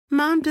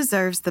Mom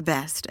deserves the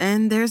best,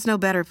 and there's no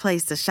better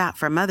place to shop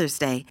for Mother's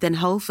Day than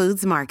Whole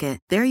Foods Market.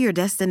 They're your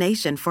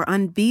destination for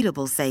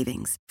unbeatable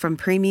savings, from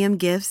premium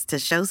gifts to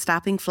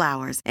show-stopping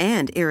flowers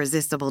and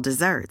irresistible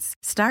desserts.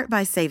 Start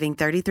by saving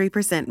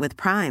 33% with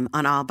Prime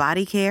on all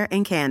body care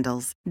and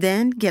candles.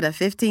 Then get a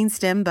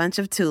 15-stem bunch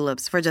of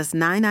tulips for just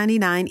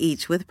 $9.99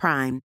 each with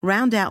Prime.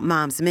 Round out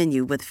Mom's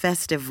menu with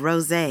festive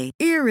rosé,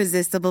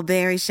 irresistible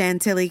berry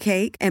chantilly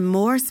cake, and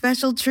more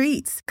special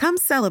treats. Come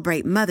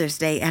celebrate Mother's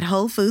Day at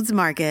Whole Foods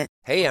Market.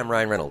 Hey, I'm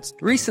Ryan Reynolds.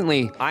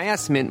 Recently, I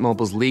asked Mint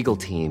Mobile's legal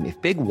team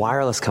if big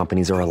wireless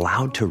companies are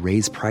allowed to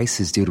raise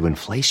prices due to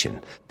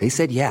inflation. They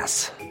said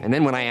yes. And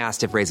then when I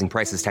asked if raising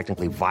prices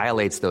technically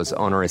violates those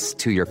onerous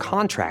two-year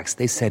contracts,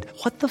 they said,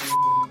 "What the f***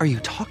 are you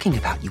talking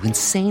about, you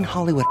insane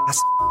Hollywood ass?"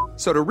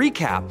 So to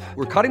recap,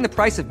 we're cutting the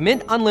price of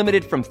Mint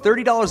Unlimited from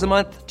 $30 a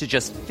month to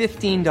just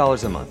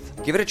 $15 a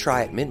month. Give it a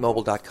try at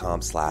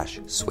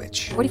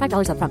mintmobile.com/switch.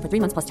 $45 up front for 3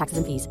 months plus taxes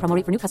and fees. Promo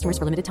rate for new customers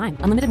for limited time.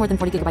 Unlimited more than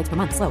 40 gigabytes per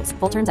month. Slows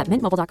full terms at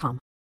mintmobile.com.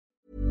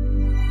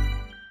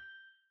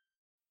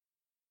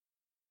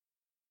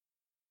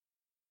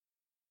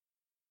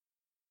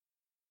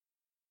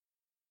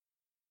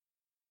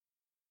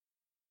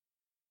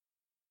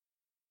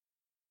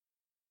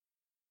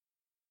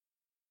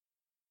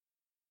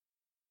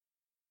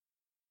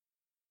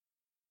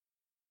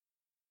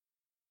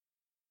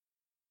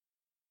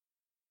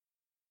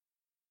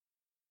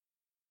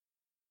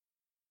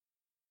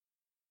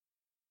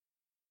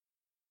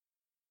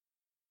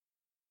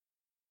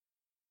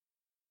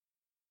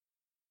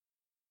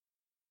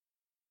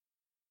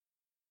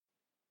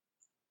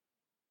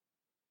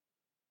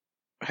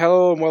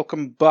 Hello and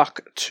welcome back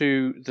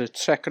to the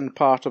second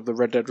part of the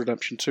Red Dead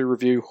Redemption 2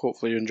 review.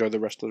 Hopefully you enjoy the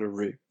rest of the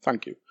review.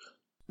 Thank you.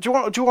 Do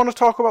you want to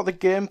talk about the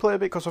gameplay?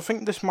 Because I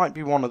think this might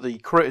be one of the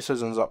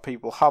criticisms that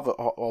people have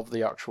of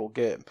the actual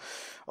game.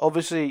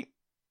 Obviously,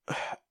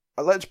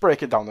 let's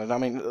break it down then. I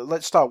mean,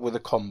 let's start with the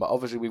combat.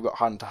 Obviously, we've got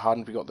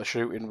hand-to-hand, we've got the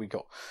shooting, we've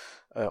got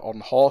on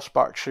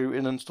horseback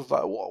shooting and stuff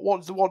like that.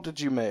 What did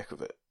you make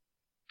of it?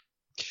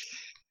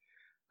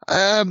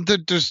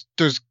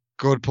 There's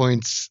good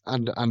points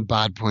and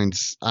bad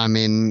points. I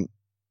mean,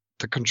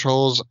 the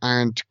controls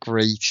aren't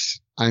great.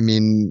 I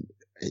mean,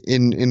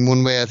 in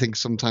one way, I think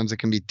sometimes it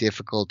can be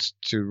difficult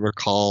to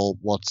recall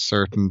what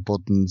certain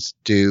buttons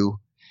do.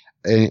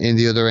 In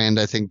the other end,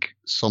 I think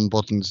some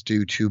buttons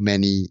do too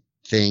many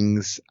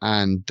things,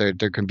 and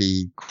there can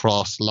be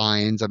cross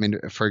lines. I mean,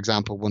 for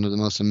example, one of the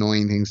most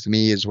annoying things to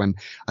me is when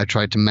I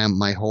tried to mount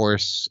my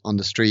horse on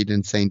the street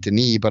in Saint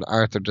Denis, but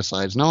Arthur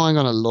decides, no, I'm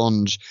going to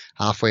lunge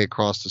halfway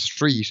across the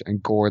street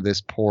and gore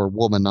this poor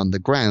woman on the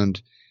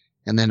ground.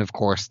 And then, of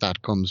course,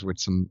 that comes with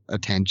some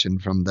attention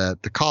from the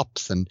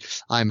cops, and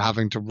I'm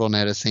having to run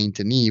out of Saint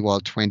Denis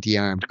while 20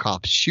 armed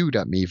cops shoot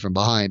at me from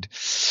behind.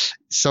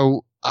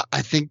 So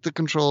I think the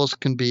controls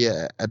can be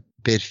a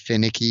bit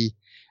finicky.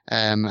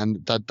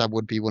 And that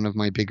would be one of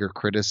my bigger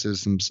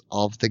criticisms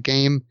of the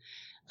game.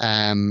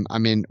 I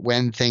mean,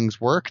 when things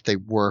work, they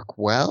work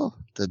well.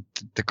 The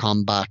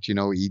combat, you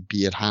know,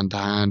 be it hand to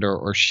hand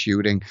or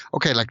shooting.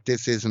 Okay, like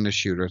this isn't a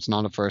shooter; it's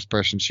not a first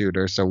person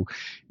shooter, so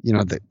you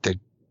know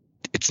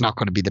it's not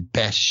going to be the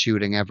best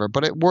shooting ever,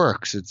 but it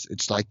works.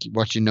 It's like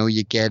what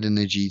you get in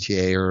a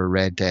GTA or a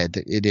Red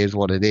Dead. It is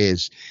what it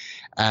is.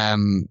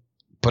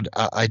 But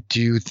I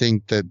do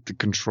think that the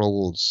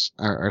controls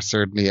are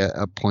certainly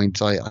a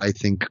point I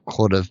think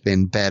could have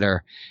been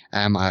better.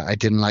 I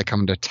didn't like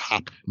having to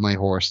tap my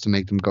horse to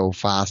make them go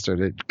faster.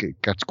 It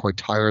gets quite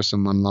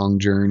tiresome on long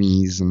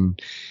journeys.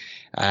 And,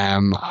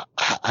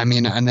 I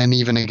mean, and then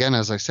even again,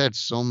 as I said,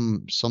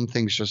 some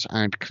things just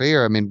aren't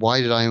clear. I mean, why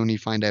did I only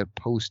find out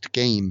post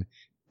game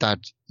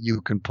that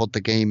you can put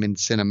the game in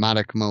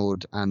cinematic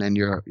mode and then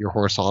your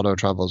horse auto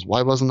travels?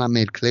 Why wasn't that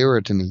made clearer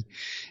to me?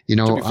 You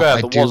know, to be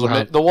fair,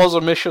 there was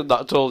a mission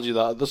that told you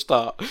that at the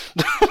start.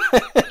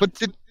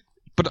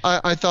 But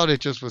I thought it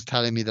just was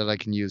telling me that I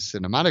can use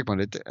cinematic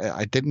mode.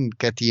 I didn't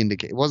get the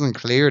indication. It wasn't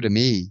clear to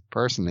me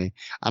personally.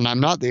 And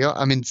I'm not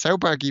I mean, South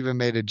Park even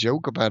made a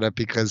joke about it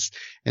because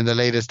in the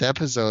latest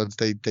episodes,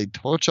 they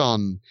touch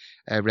on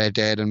Red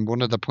Dead. And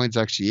one of the points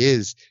actually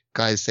is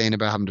guys saying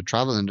about having to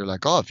travel. And they're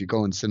like, oh, if you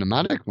go in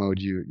cinematic mode,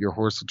 your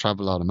horse will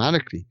travel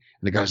automatically.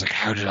 And the guy's like,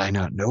 how did I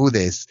not know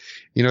this?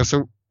 You know,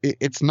 so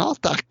it's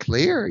not that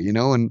clear, you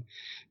know, and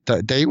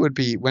they would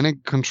be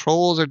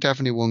controls are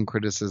definitely one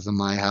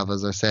criticism I have.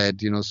 As I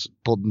said, you know,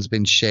 buttons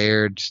been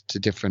shared to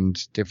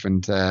different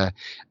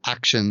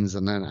actions,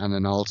 and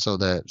then also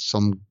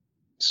some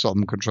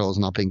controls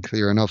not being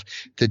clear enough.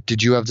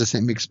 Did you have the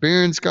same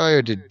experience, Guy,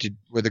 or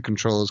were the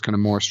controls kind of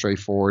more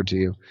straightforward to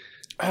you?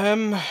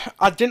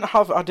 I didn't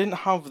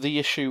have the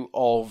issue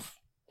of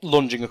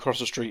lunging across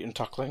the street and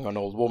tackling an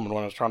old woman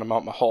when I was trying to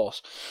mount my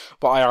horse.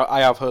 But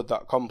I have heard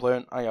that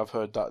complaint. I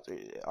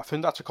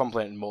think that's a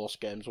complaint in most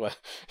games where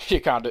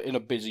you're kind of in a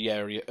busy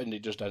area and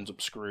it just ends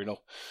up screwing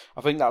up.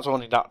 I think that's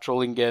only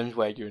natural in games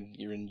where you're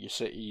in your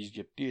cities,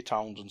 your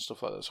towns and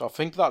stuff like that. So I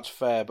think that's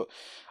fair, but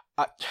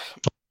I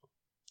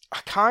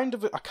kind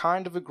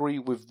of agree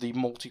with the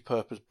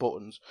multi-purpose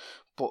buttons,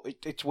 but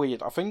it's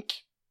weird. I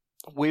think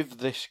with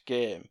this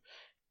game,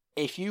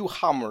 if you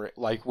hammer it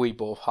like we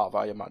both have,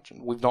 I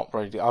imagine, we've not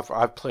played it.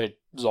 I've played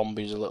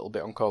zombies a little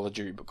bit on Call of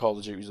Duty, but Call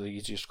of Duty is the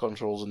easiest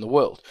controls in the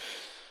world.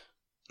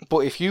 But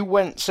if you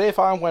went, say if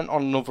I went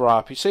on another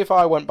RPG, say if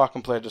I went back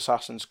and played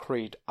Assassin's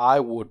Creed, I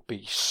would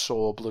be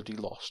so bloody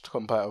lost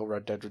compared to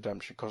Red Dead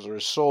Redemption, because there are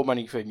so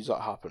many things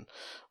that happen.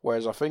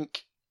 Whereas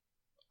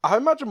I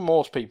imagine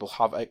most people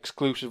have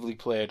exclusively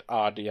played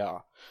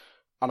RDR.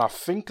 And I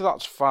think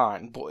that's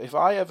fine, but if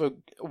I ever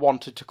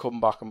wanted to come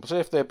back and say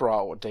if they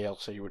brought out a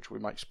DLC, which we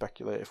might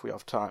speculate if we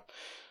have time,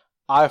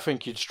 I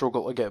think you'd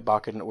struggle to get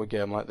back into a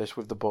game like this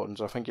with the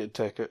buttons. I think it'd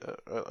take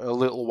a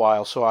little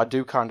while, so I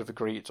do kind of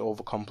agree it's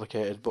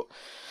overcomplicated, but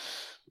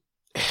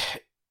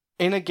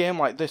in a game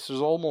like this, there's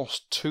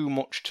almost too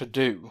much to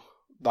do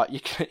that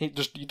you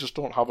just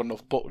don't have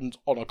enough buttons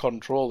on a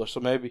controller. So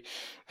maybe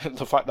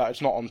the fact that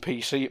it's not on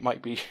PC, it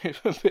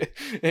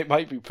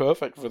might be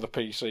perfect for the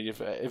PC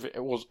if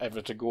it was ever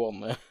to go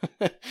on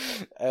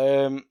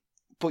there.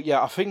 But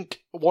yeah, I think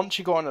once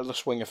you got into the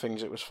swing of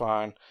things, it was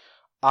fine.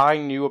 I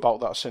knew about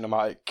that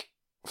cinematic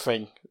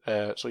thing,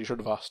 so you should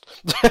have asked.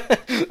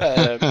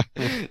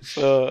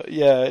 So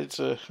yeah,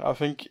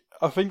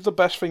 I think the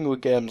best thing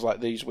with games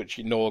like these, which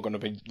you know are going to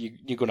be,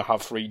 you're going to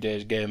have 3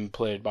 days game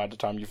played by the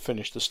time you've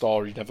finished the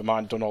story, never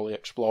mind done all the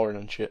exploring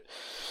and shit,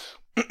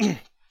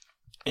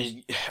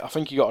 is I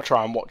think you got to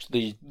try and watch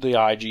the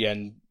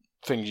IGN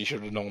things you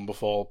should have known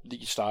before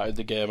you started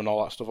the game and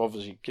all that stuff.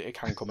 Obviously, it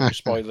can come into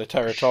spoiler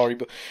territory,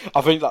 but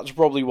I think that's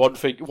probably one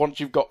thing. Once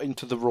you've got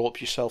into the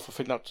rope yourself, I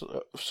think that's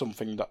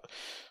something that,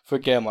 for a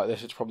game like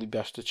this, it's probably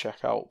best to check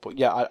out. But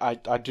yeah,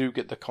 I do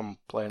get the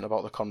complaint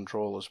about the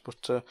controllers.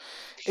 But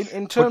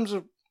in terms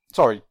of...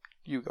 Sorry,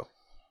 you go.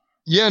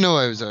 Yeah, no,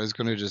 I was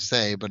going to just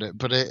say,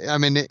 I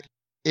mean,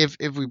 if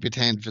we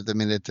pretend for the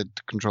minute that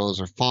the controls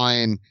are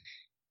fine,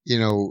 you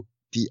know,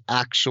 the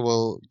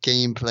actual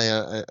gameplay,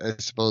 I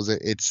suppose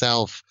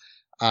itself.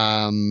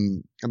 I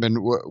mean,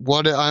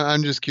 what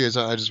I'm just curious.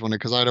 I just want to,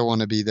 because I don't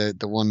want to be the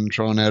one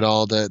throwing out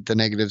all the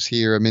negatives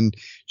here. I mean,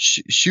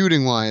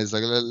 shooting wise,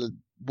 like,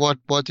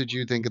 what did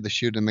you think of the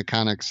shooting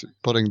mechanics?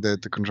 Putting the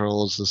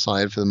controls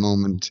aside for the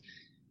moment,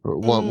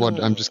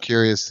 what I'm just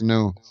curious to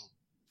know.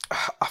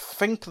 I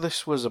think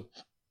this was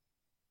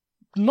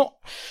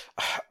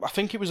I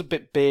think it was a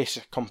bit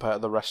basic compared to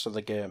the rest of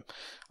the game.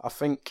 I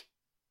think,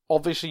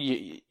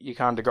 obviously, you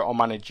kind of got to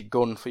manage your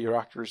gun for your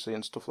accuracy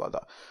and stuff like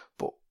that.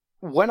 But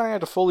when I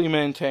had a fully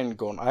maintained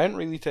gun, I hadn't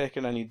really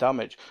taken any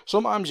damage.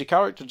 Sometimes your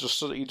character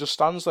just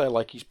stands there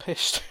like he's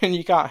pissed, and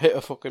you can't hit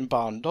a fucking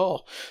barn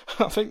door.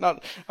 I think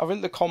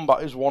the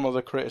combat is one of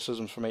the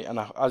criticisms for me. And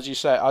as you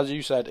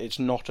said, it's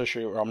not a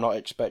shooter. I'm not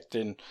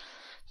expecting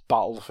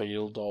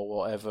Battlefield or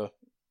whatever.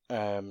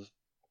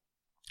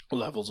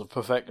 Levels of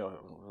perfection.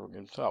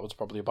 That was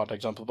probably a bad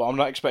example, but I'm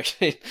not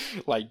expecting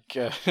like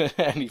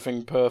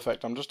anything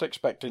perfect. I'm just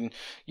expecting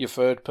your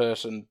third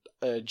person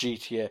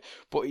GTA.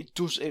 But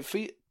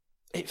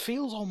it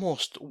feels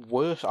almost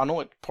worse. I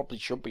know it probably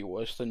should be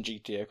worse than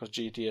GTA because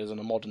GTA is in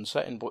a modern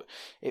setting, but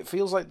it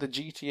feels like the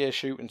GTA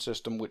shooting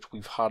system, which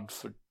we've had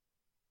for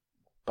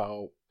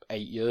about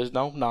 9 years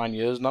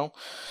now,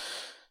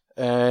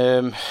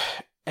 and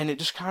it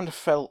just kind of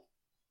felt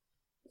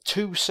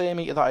too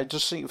samey to that. It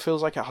just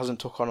feels like it hasn't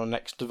took on a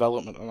next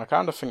development, and I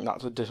kind of think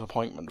that's a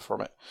disappointment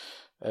from it.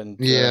 And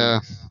yeah,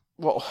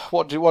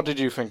 what did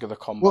you think of the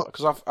combat?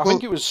 Because I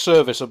think it was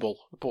serviceable,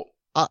 but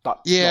that's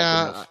not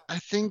enough. I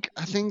think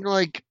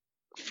like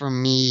for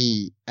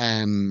me,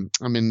 I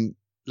mean,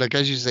 like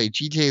as you say,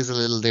 GTA is a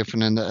little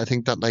different, and I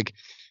think that like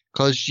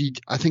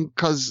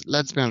because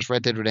let's be honest,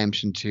 Red Dead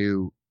Redemption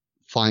 2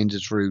 finds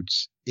its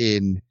roots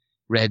in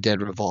Red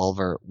Dead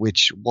Revolver,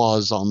 which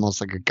was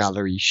almost like a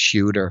gallery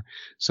shooter.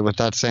 So with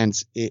that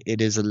sense,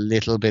 it is a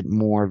little bit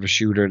more of a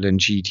shooter than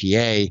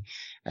GTA,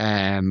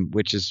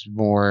 which is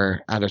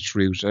more at its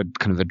root, a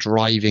kind of a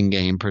driving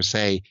game per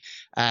se.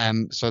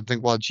 So I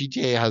think while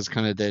GTA has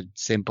kind of the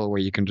simple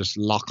where you can just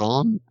lock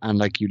on and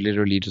like you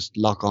literally just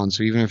lock on.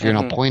 So even if you're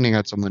not pointing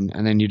at someone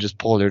and then you just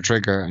pull your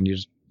trigger and you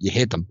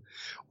hit them.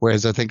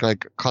 Whereas I think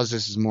like, cause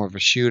this is more of a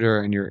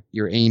shooter and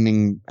you're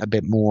aiming a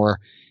bit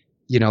more,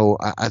 you know,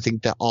 I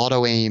think the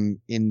auto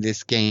aim in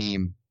this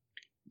game,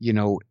 you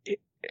know,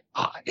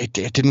 it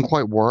didn't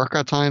quite work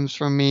at times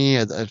for me.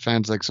 I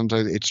found like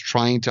sometimes it's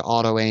trying to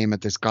auto aim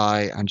at this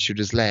guy and shoot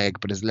his leg,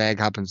 but his leg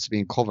happens to be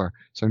in cover.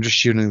 So I'm just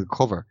shooting the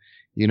cover.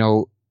 You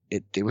know,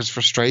 it was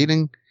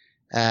frustrating.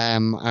 I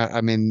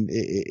mean,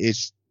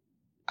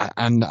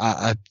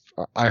 I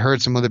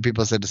heard some other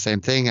people say the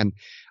same thing, and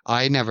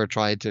I never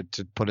tried to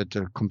put it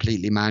to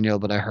completely manual,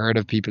 but I heard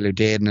of people who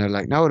did, and they're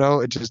like,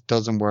 no, it just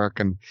doesn't work.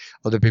 And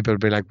other people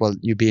would be like, well,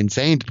 you'd be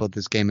insane to put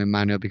this game in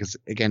manual because,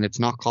 again, it's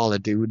not Call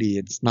of Duty.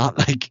 It's not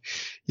like,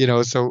 you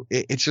know, so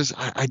it's just,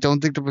 I don't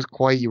think there was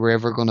quite, you were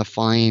ever going to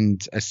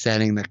find a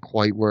setting that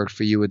quite worked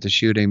for you with the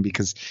shooting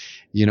because,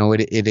 you know,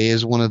 it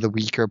is one of the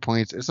weaker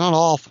points. It's not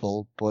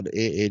awful, but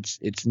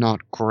it's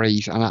not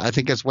great. And I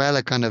think as well,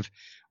 it kind of,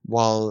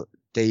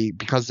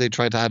 because they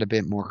tried to add a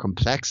bit more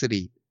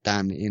complexity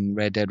than in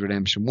Red Dead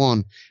Redemption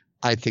 1,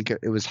 I think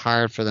it was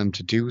hard for them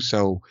to do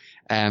so.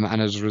 And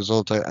as a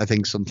result, I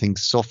think some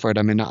things suffered.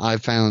 I mean, I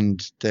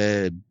found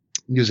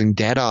using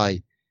Deadeye,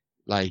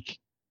 like,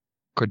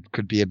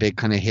 could be a big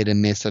kind of hit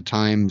and miss at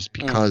times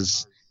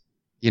because,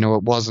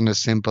 it wasn't as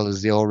simple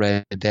as the old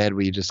Red Dead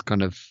where you just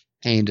kind of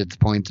aimed at the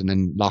point and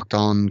then locked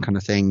on kind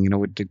of thing.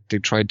 They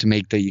tried to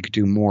make that you could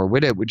do more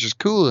with it, which is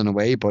cool in a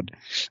way, but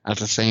at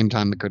the same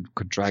time it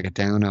could drag it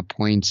down at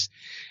points.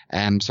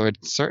 So I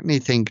certainly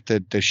think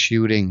that the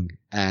shooting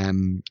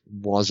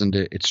wasn't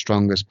its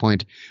strongest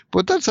point.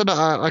 But that said,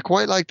 I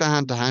quite like the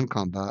hand-to-hand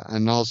combat,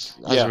 and also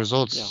as a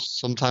result,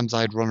 sometimes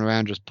I'd run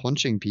around just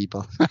punching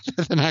people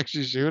rather than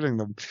actually shooting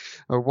them.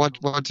 Or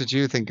what did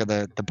you think of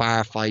the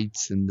bar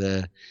fights and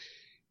the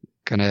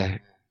kind of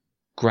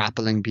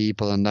grappling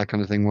people and that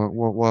kind of thing?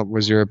 What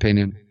was your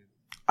opinion?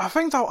 I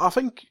think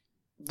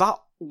that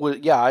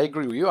was, I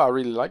agree with you. I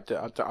really liked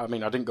it. I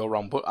mean, I didn't go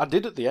wrong, but I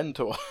did at the end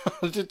too.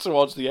 I did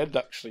towards the end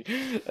actually.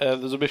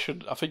 There's a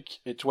mission. I think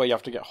it's where you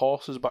have to get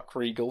horses back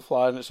for Eagle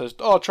Fly, and it says,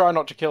 "Oh, try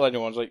not to kill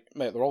anyone." It's like,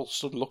 mate, they're all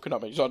stood looking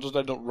at me, so I just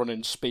end up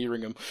running,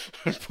 spearing them,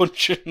 and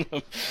punching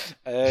them.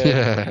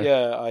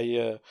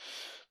 I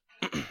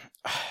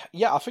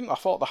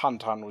thought the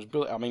hand-to-hand was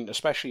brilliant. I mean,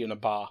 especially in a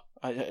bar,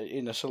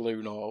 in a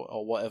saloon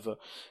or whatever,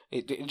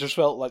 it just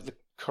felt like the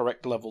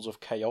correct levels of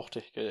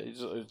chaotic.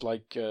 It's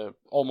like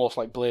almost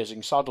like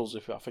Blazing Saddles,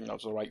 if I think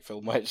that's the right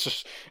film, where it's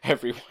just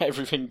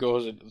everything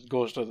goes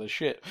to the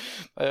shit.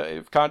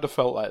 It kind of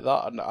felt like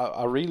that, and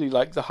I really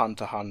like the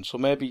hand-to-hand. So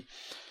maybe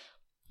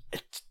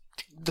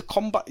the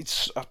combat,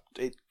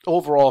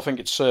 overall I think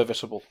it's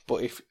serviceable.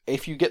 But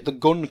if you get the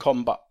gun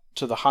combat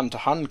to the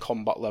hand-to-hand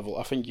combat level,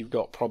 I think you've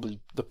got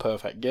probably the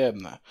perfect game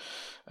there.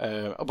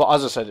 But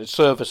as I said, it's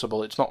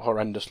serviceable. It's not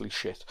horrendously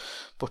shit.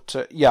 But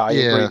I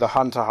agree. The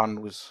hand-to-hand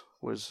was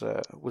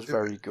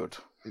very good.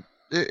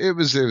 It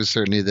was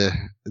certainly the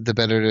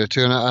better of the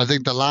two, and I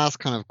think the last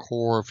kind of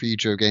core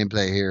feature of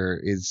gameplay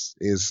here is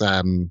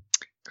kind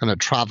of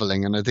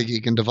traveling, and I think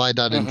you can divide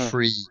that in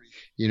three.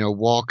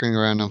 Walking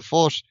around on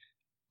foot,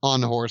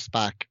 on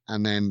horseback,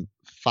 and then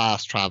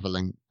fast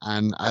traveling.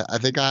 And I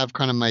think I have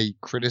kind of my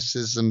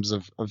criticisms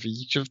of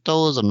each of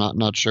those. I'm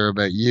not sure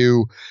about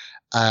you.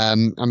 I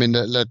mean,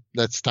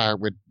 let's start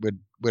with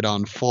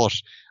on foot.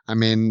 I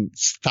mean,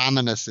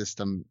 stamina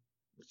system.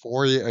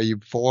 Are you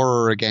for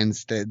or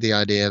against the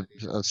idea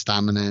of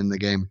stamina in the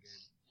game?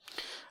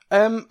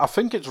 I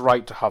think it's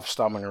right to have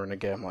stamina in a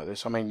game like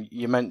this. I mean,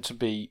 you're meant to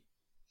be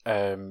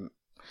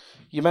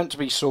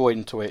so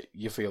into it,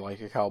 you feel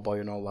like a cowboy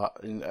and all that.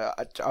 And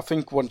I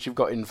think once you've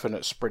got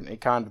infinite sprint, it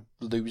kind of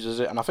loses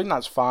it, and I think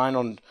that's fine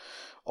on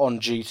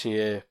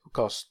GTA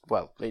because,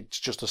 well, it's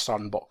just a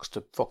sandbox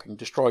to fucking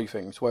destroy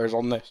things. Whereas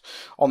on this,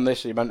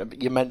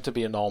 you're meant to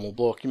be a normal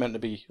bloke. You're meant to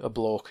be a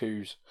bloke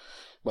who's,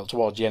 well,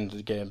 towards the end of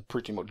the game,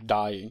 pretty much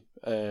dying.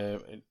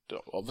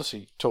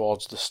 Obviously,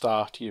 towards the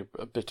start, you're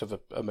a bit of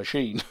a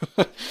machine.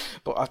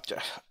 But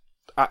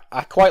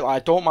I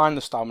don't mind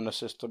the stamina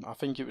system. I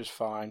think it was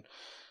fine.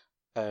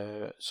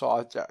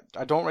 So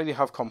I don't really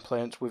have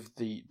complaints with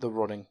the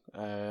running.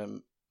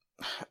 And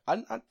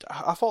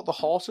I thought the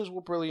horses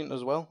were brilliant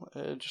as well.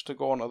 Just to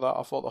go on to that,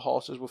 I thought the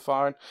horses were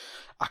fine.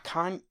 I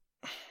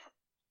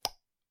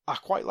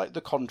quite like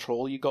the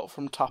control you got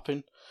from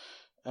tapping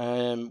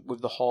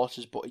with the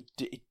horses, but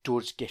it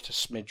does get a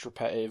smidge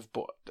repetitive.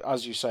 But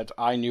as you said,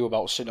 I knew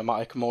about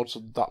cinematic mode,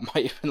 so that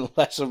might have been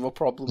less of a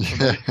problem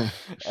for me.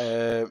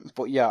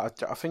 But yeah,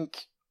 I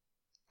think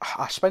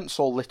I spent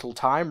so little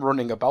time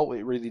running about,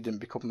 it really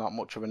didn't become that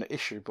much of an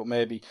issue. But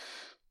maybe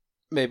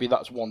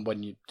that's one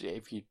when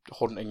if you're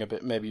hunting a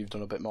bit, maybe you've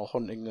done a bit more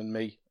hunting than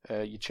me.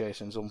 You're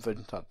chasing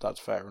something, that's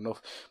fair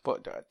enough.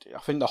 But I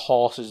think the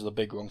horses are the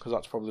big one because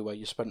that's probably where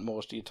you spent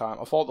most of your time.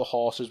 I thought the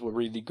horses were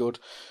really good.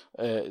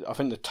 I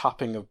think the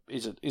tapping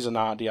is an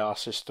RDR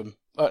system,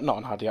 not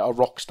an RDR, a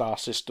Rockstar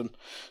system.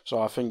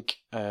 So I think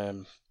I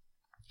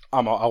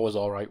was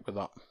all right with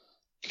that.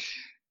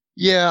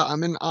 Yeah, I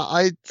mean,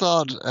 I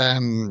thought, I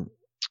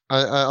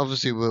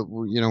obviously will,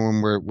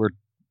 when we're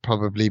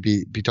probably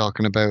be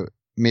talking about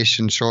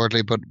mission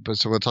shortly, but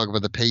so we'll talk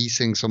about the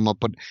pacing somewhat.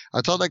 But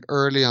I thought like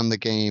early on the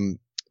game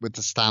with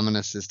the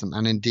stamina system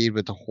and indeed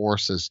with the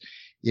horses,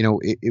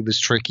 it was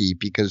tricky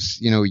because,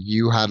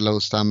 you had low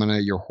stamina,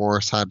 your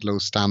horse had low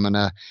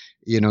stamina,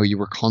 you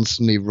were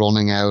constantly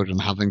running out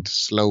and having to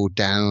slow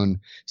down,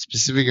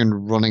 specifically in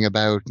running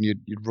about, and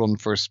you'd run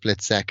for a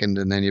split second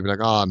and then you'd be like,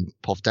 oh, I'm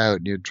puffed out,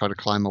 and you'd try to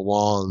climb a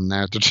wall and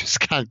now they just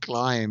can't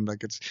climb.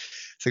 Like it's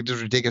like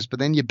just ridiculous. But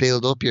then you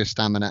build up your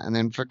stamina, and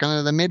then for kind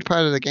of the mid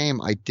part of the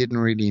game, I didn't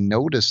really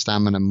notice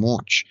stamina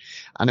much,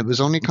 and it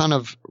was only kind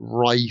of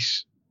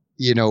right,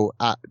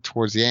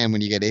 towards the end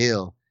when you get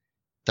ill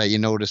that you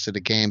notice it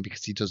again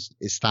because his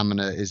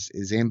stamina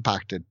is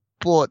impacted.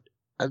 But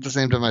at the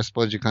same time, I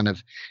suppose you kind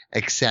of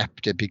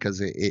accept it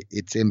because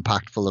it's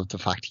impactful of the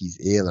fact he's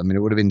ill. I mean, it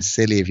would have been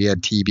silly if he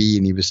had TB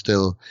and he was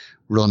still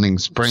running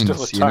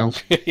sprints, Yeah.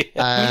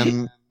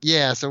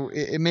 Yeah, so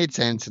it made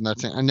sense in that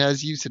sense. And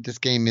as you said, this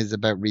game is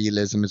about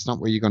realism. It's not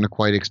what you're going to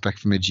quite expect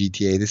from a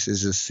GTA. This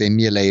is a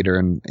simulator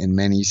in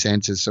many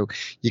senses. So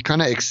you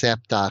kind of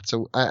accept that.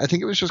 So I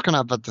think it was just kind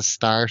of at the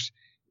start,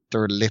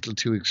 they're a little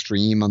too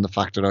extreme on the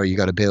fact that, you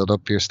got to build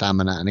up your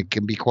stamina. And it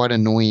can be quite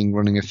annoying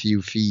running a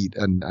few feet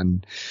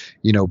and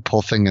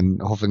puffing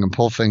and huffing and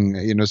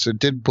puffing, so it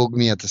did bug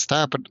me at the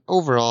start. But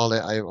overall,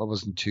 I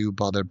wasn't too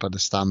bothered by the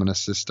stamina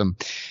system.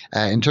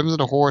 In terms of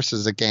the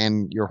horses,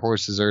 again, your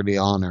horses early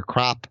on are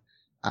crap.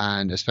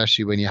 And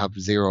especially when you have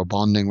zero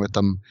bonding with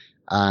them.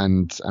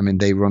 And I mean,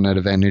 they run out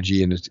of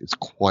energy and it's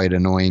quite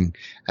annoying.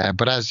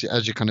 But as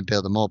you kind of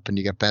build them up and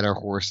you get better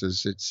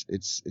horses,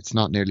 it's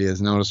not nearly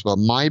as noticeable.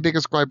 My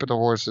biggest gripe with the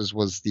horses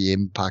was the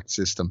impact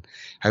system.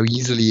 How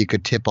easily you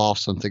could tip off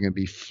something and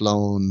be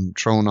thrown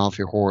off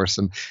your horse.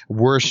 And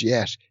worse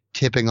yet,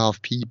 tipping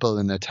off people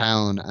in a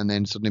town and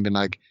then suddenly being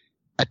like,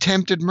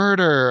 attempted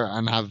murder,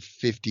 and have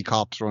 50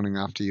 cops running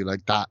after you.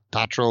 Like that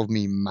drove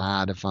me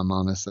mad, if I'm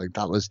honest. Like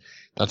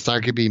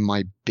that could be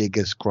my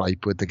biggest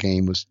gripe with the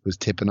game was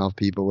tipping off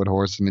people with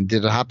horses. I mean,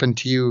 did it happen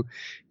to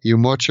you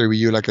much, or were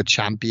you like a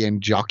champion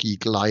jockey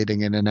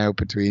gliding in and out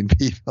between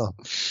people?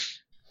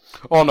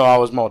 Oh no, I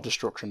was more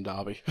Destruction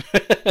Derby.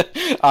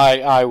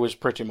 I was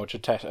pretty much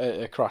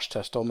a crash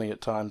test dummy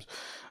at times.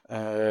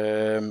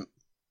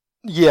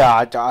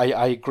 Yeah,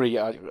 I agree.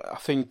 I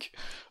think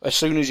as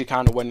soon as you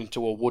kind of went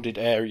into a wooded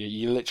area,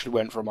 you literally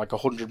went from like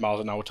 100 miles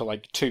an hour to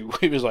like 2.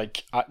 It was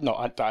like, I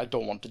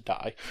don't want to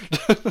die.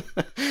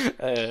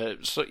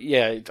 So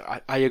yeah,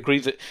 I agree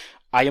that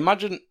I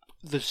imagine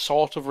the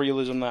sort of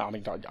realism there. I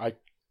mean,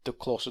 the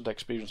closest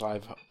experience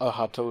I've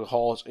had to a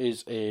horse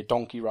is a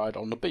donkey ride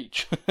on the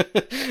beach,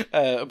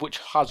 which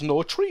has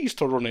no trees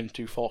to run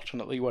into,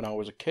 fortunately, when I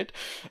was a kid.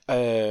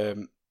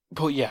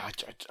 But yeah,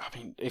 I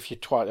mean, if you're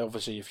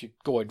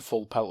going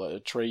full pelt at a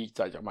tree,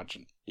 I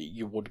imagine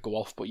you would go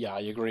off. But yeah, I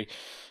agree.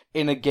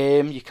 In a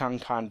game, you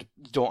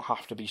don't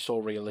have to be so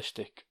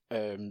realistic.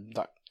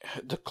 That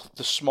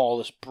the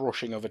smallest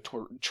brushing of a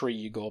tree,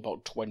 you go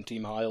about 20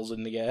 miles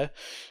in the air,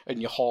 and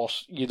your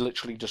horse, you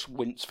literally just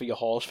wince for your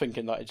horse,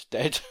 thinking that it's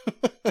dead.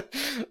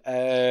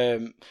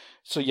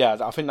 So yeah,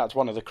 I think that's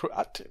one of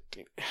the.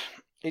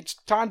 It's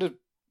kind of,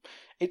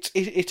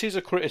 it is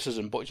a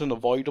criticism, but it's an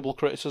avoidable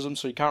criticism,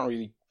 so you can't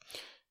really.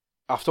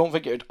 I don't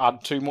think it'd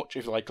add too much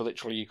if, like,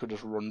 literally you could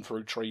just run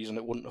through trees and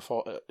it wouldn't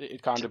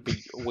it'd kind of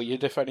be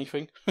weird, if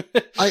anything.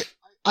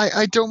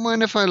 I don't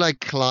mind if I, like,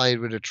 collide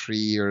with a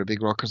tree or a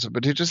big rock or something,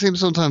 but it just seems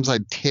sometimes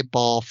I'd tip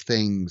off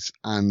things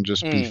and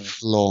just be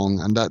flung,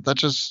 and it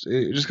just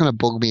kind of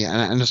bug me,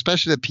 and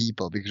especially the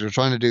people, because you're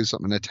trying to do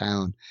something in a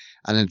town,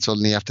 and then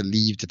suddenly you have to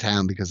leave the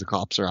town because the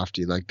cops are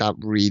after you. Like, that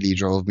really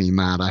drove me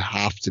mad, I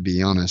have to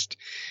be honest.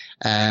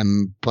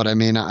 But I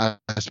mean, I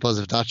suppose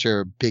if that's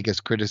your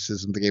biggest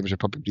criticism, the game, which it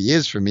probably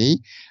is for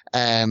me,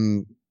 I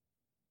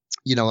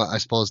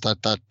suppose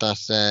that's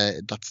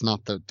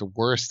not the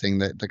worst thing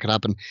that could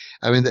happen.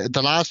 I mean,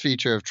 the last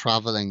feature of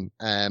traveling,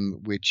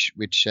 which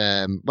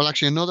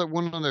actually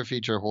one other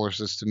feature of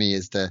horses to me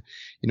is the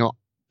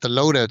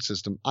loadout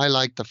system. I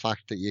like the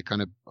fact that you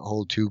kind of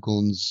hold 2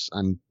 guns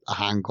and a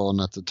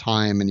handgun at the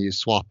time and you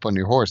swap on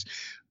your horse.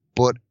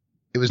 But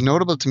it was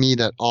notable to me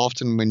that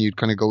often when you'd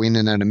kind of go in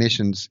and out of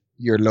missions,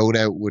 your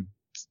loadout would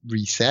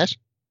reset.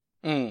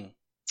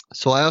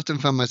 So I often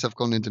found myself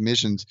going into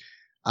missions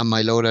and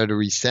my loadout would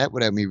reset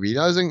without me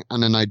realizing,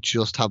 and then I'd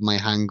just have my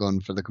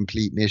handgun for the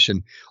complete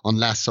mission,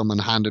 unless someone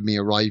handed me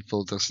a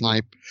rifle to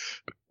snipe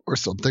or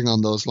something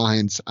on those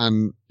lines.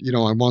 And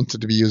I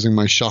wanted to be using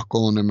my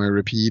shotgun and my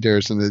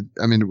repeaters, and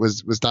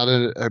was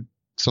that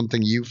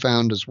something you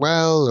found as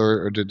well,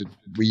 or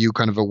were you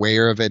kind of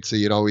aware of it, so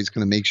you'd always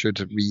kind of make sure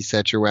to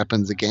reset your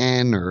weapons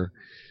again? Or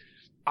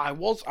I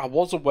was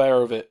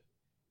aware of it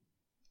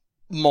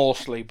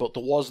mostly, but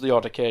there was the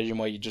odd occasion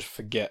where you just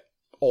forget,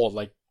 or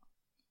like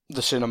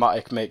the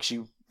cinematic makes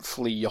you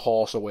flee your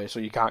horse away so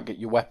you can't get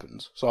your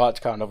weapons. So that's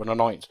kind of an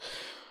annoyance.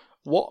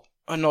 What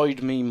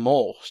annoyed me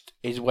most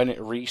is when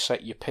it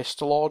reset your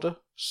pistol order.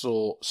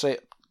 So say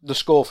the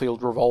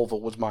Schofield revolver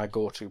was my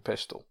go-to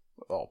pistol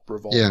or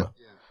revolver. Yeah.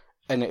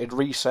 And it'd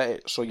reset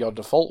it so your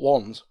default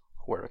ones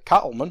were a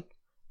Cattleman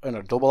and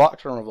a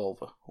double-action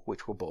revolver,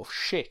 which were both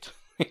shit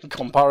in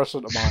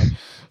comparison to my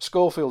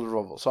Schofield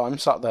revolver. So I'm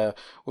sat there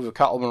with a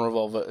Cattleman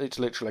revolver. It's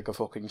literally like a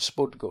fucking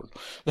spud gun.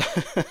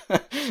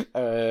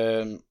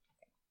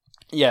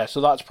 Yeah,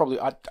 so that's probably.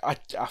 I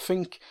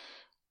think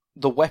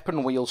the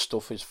weapon wheel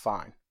stuff is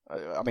fine.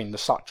 I mean, the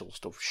satchel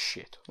stuff,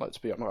 shit. Let's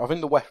be honest. I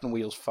think the weapon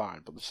wheel's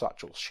fine, but the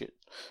satchel shit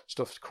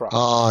stuff's crap.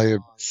 Oh, your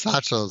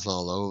satchel's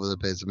all over the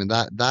place. I mean,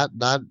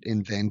 that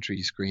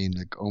inventory screen,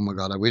 like, oh my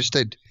god, I wish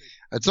they'd.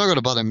 It's not going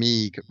to bother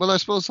me. Well, I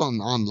suppose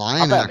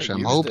online, actually.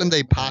 I'm hoping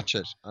they patch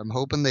it. I'm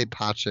hoping they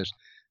patch it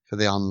for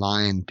the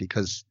online,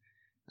 because,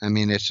 I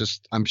mean, it's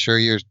just, I'm sure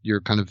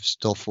your kind of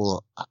stuff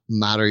will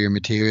matter, your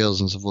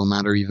materials and stuff will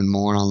matter even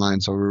more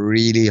online. So I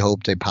really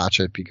hope they patch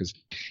it, because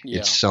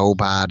it's so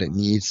bad. It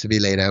needs to be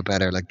laid out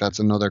better. Like, that's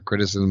another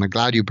criticism. I'm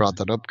glad you brought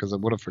that up, because I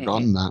would have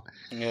forgotten that.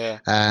 Yeah.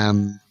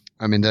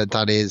 I mean,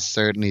 that is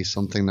certainly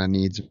something that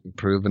needs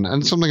improving,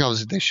 and something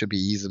obviously they should be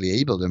easily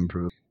able to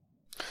improve.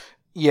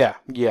 Yeah,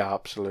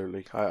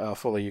 absolutely. I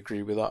fully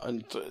agree with that.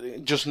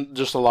 And just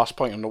the last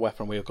point on the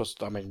weapon wheel, because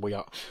I mean we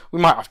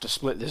might have to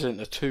split this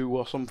into two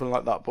or something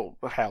like that. But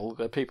hell,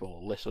 people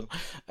will listen.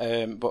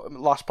 But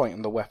last point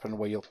on the weapon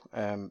wheel.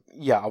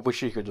 I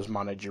wish you could just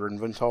manage your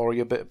inventory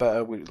a bit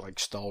better with like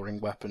storing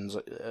weapons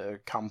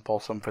at camp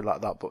or something like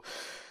that. But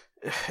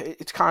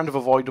it's kind of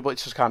avoidable.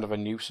 It's just kind of a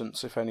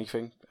nuisance, if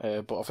anything.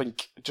 But I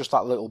think just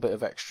that little bit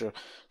of extra,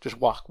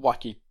 just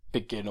wacky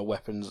beginner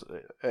weapons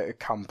at a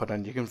camp, and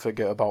then you can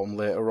forget about them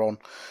later on,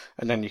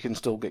 and then you can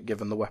still get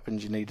given the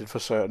weapons you needed for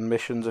certain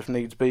missions if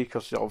needs be,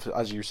 because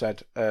as you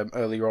said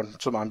earlier on,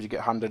 sometimes you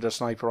get handed a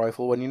sniper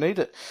rifle when you need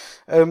it.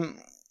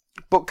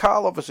 But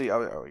Carl, obviously,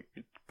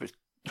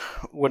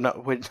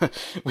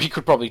 we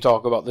could probably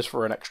talk about this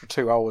for an extra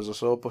 2 hours or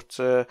so,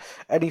 but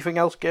anything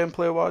else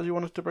gameplay-wise you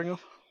wanted to bring up?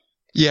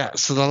 Yeah,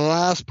 so the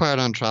last part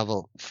on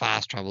travel,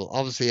 fast travel.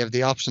 Obviously, you have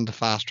the option to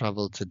fast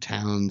travel to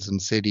towns and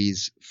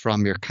cities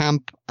from your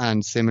camp,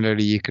 and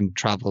similarly, you can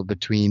travel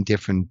between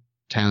different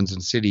towns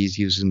and cities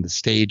using the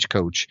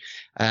stagecoach,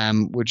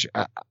 which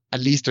at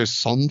least there's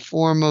some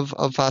form of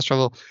fast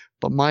travel.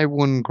 But my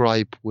one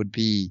gripe would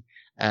be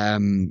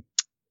in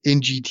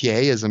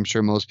GTA, as I'm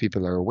sure most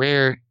people are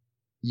aware,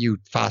 you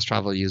fast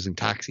travel using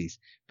taxis.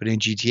 But in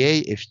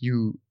GTA, if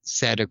you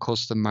set a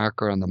custom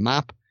marker on the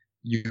map,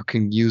 you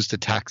can use the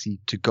taxi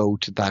to go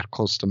to that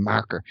custom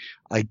marker.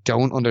 I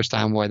don't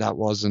understand why that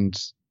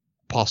wasn't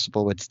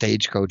possible with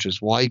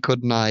stagecoaches. Why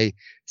couldn't I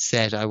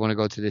want to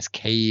go to this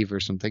cave or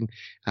something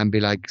and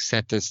be like,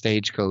 set the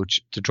stagecoach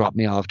to drop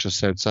me off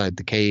just outside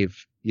the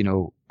cave? You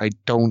know, I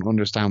don't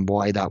understand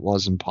why that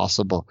wasn't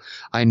possible.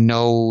 I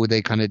know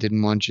they kind of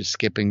didn't want you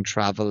skipping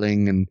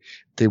traveling and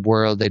the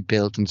world they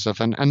built and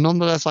stuff. And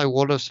nonetheless, I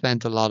would have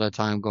spent a lot of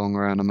time going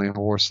around on my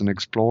horse and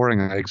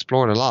exploring. I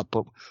explored a lot,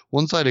 but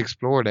once I'd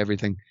explored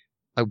everything,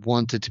 I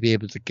wanted to be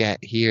able to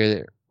get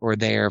here or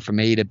there from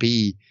A to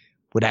B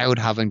without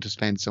having to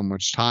spend so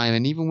much time.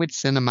 And even with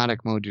cinematic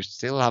mode, you're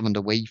still having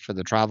to wait for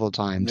the travel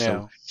time.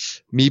 Yeah.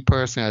 So me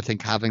personally, I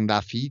think having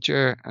that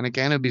feature, and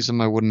again, it'd be something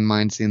I wouldn't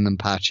mind seeing them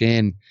patch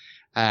in,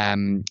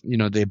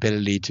 the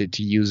ability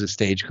to use a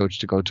stagecoach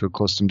to go to a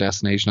custom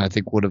destination, I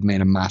think would have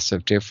made a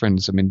massive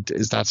difference. I mean,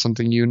 is that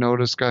something you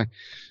noticed, Guy?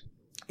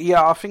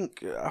 Yeah, I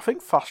think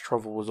fast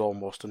travel was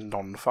almost a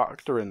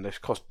non-factor in this,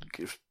 cause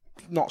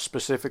not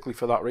specifically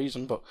for that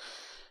reason, but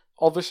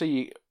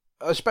obviously,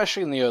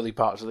 especially in the early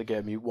parts of the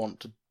game, you want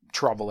to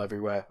travel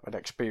everywhere and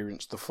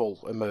experience the full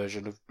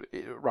immersion of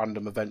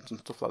random events and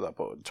stuff like that.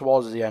 But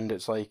towards the end,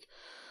 it's like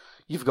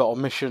you've got a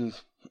mission,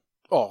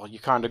 or you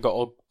kind of got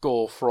to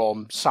go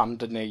from Saint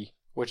Denis,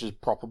 which is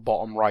proper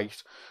bottom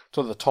right,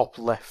 to the top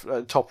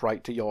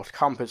right to your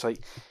camp. It's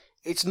like,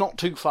 it's not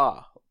too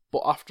far,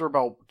 but after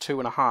about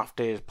 2.5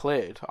 days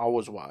played,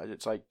 hours-wise,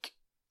 it's like,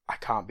 I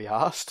can't be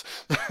arsed.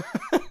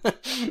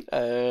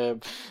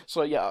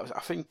 So yeah, I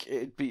think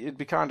it'd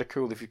be kind of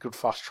cool if you could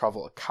fast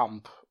travel a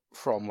camp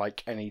from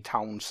like any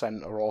town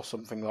centre or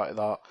something like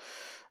that.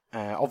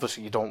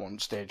 Obviously, you don't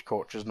want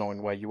stagecoaches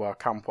knowing where you are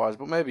camp-wise,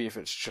 but maybe if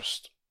it's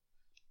just,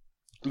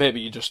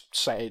 maybe you just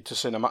set it to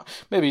cinema,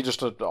 maybe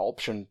just an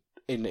option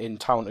in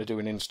town to do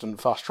an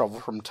instant fast travel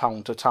from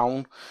town to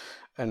town,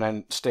 and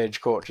then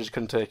stagecoaches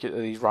can take it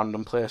to these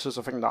random places.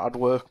 I think that'd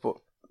work, but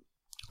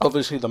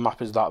obviously the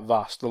map is that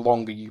vast. The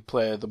longer you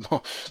play,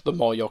 the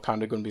more you're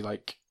kind of going to be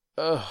like,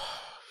 ugh,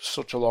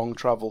 such a long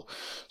travel.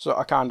 So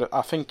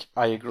I think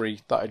I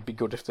agree that it'd be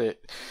good if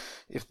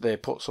they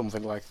put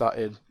something like that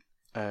in.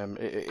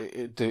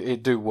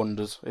 It'd do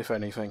wonders, if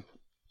anything.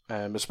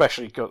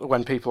 Especially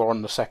when people are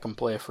on the second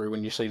playthrough,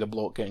 when you see the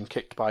bloke getting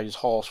kicked by his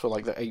horse for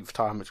like the 8th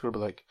time, it's going to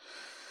be like,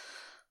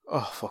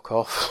 oh, fuck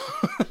off.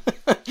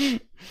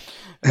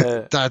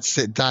 That's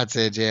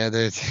it. Yeah,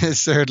 there's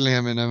certainly.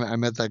 I mean, I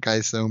met that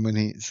guy so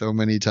many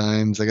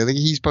times. Like, I think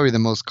he's probably the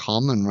most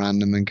common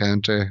random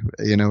encounter,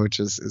 which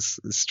is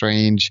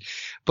strange.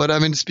 But I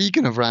mean,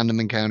 speaking of random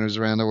encounters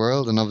around the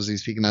world, and obviously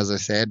speaking, as I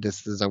said,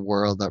 this is a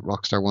world that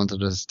Rockstar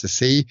wanted us to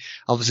see.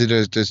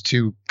 Obviously, there's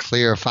two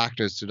clear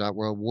factors to that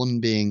world. One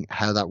being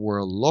how that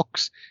world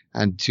looks,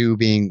 and two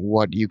being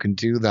what you can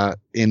do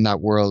in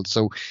that world.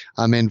 So,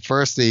 I mean,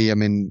 firstly,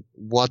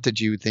 what did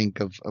you think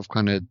of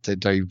kind of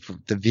the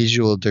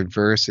visual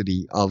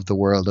diversity of the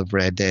world of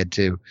Red Dead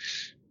 2?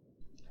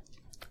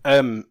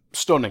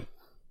 Stunning.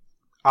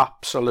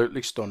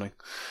 Absolutely stunning.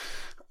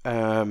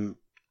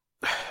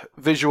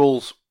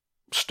 Visuals,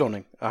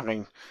 stunning. I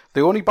mean,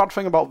 the only bad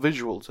thing about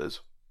visuals is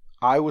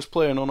I was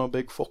playing on a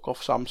big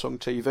fuck-off Samsung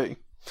TV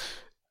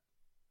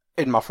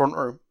in my front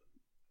room,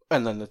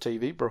 and then the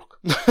TV broke.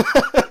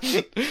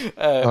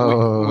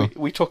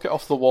 We took it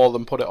off the wall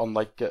and put it on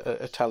like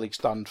a telly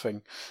stand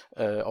thing,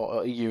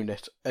 or a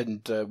unit,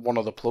 and one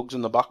of the plugs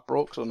in the back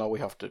broke, so now we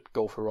have to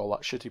go through all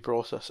that shitty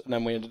process. And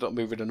then we ended up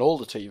moving an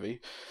older TV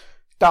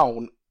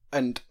down,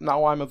 And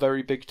now I'm a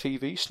very big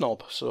TV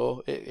snob,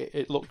 so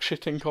it looked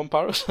shit in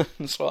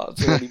comparison. So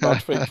that's a really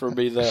bad thing for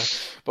me there.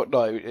 But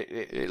no,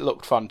 it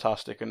looked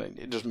fantastic, and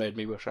it just made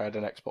me wish I had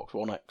an Xbox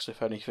One X,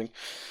 if anything.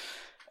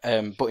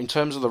 But in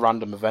terms of the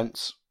random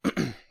events,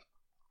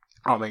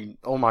 I mean,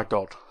 oh my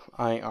god.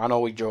 I know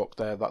we joked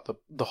there that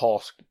the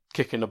horse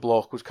kicking a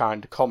bloke was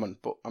kind of common,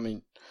 but I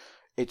mean,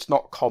 it's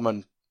not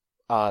common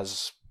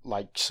as,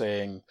 like,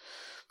 saying,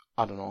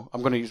 I don't know,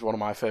 I'm going to use one of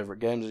my favourite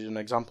games as an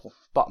example,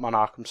 Batman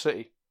Arkham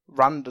City.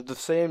 The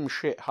same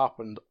shit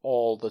happened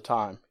all the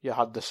time. You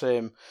had the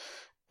same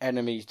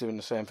enemies doing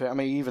the same thing. I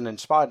mean, even in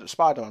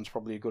Spider-Man's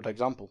probably a good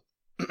example,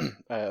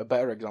 a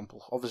better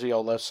example. Obviously,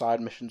 all their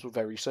side missions were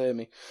very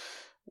samey.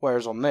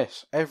 Whereas on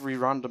this, every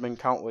random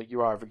encounter,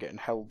 you're either getting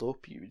held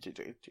up, you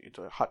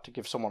had to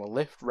give someone a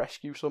lift,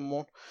 rescue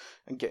someone,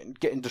 and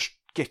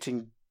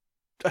getting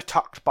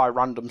attacked by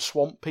random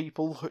swamp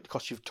people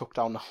because you've took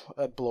down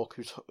a bloke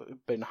who's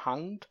been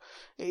hanged.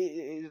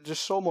 There's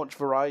just so much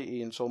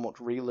variety and so much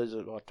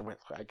realism.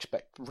 I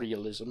expect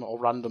realism or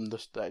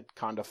randomness that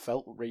kind of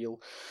felt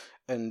real,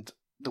 and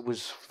there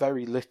was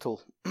very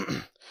little.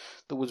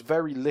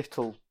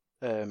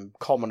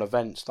 Common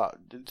events that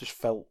just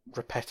felt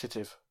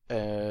repetitive.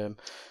 I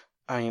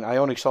mean, I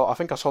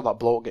think I saw that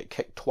bloke get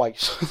kicked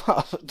twice,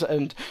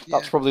 and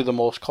that's probably the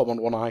most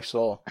common one I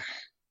saw.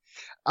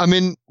 I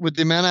mean, with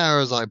the amount of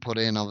hours I put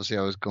in, obviously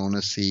I was going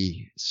to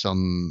see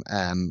some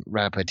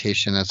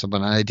repetition or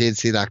something. I did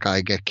see that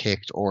guy get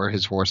kicked or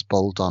his horse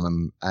bolt on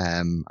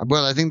him.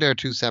 Well, I think there are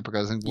two separate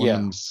guys. I think one of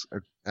them's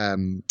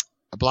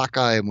a black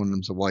guy and one of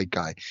them's a white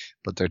guy,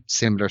 but they're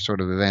similar sort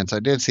of events. I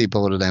did see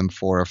both of them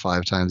 4 or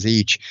 5 times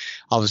each.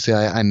 Obviously,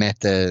 I met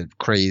the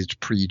crazed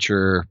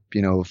preacher,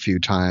 a few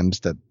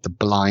times. The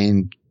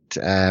blind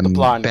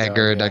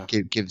beggar that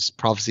gives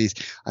prophecies.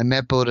 I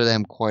met both of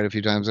them quite a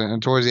few times,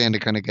 and towards the end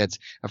it kind of gets,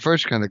 at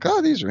first you're kind of like,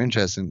 oh, these are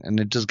interesting, and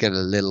it does get a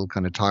little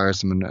kind of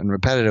tiresome and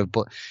repetitive,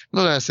 but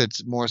nonetheless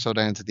it's more so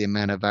down to the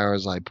amount of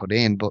hours I put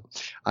in. But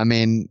I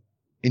mean,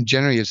 in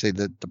general, you'd say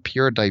that the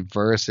pure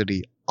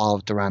diversity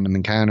of the random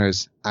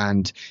encounters,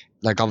 and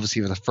like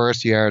obviously for the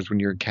first few hours when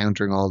you're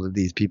encountering all of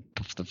these people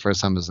for the first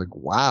time, it's like,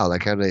 wow,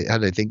 like how do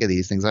they think of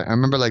these things? I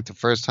remember like the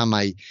first time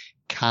I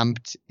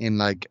camped in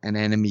like an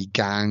enemy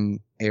gang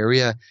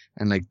area,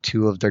 and like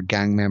 2 of their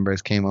gang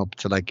members came up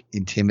to like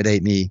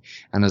intimidate me,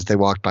 and as they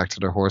walked back to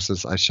their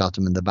horses, I shot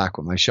them in the back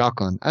with my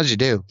shotgun, as you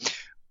do.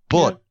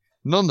 But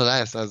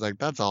nonetheless, I was like,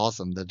 that's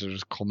awesome that they're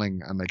just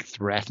coming and like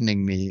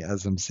threatening me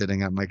as I'm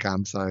sitting at my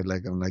campsite.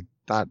 Like, I'm like,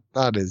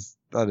 that is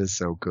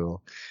so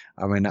cool.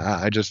 I mean,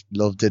 I just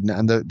loved it.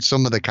 And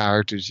some of the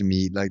characters you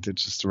meet, like, they're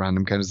just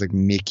random kind of like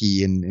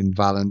Mickey in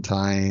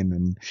Valentine,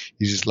 and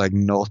he's just like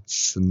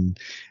nuts. And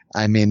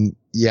I mean,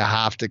 you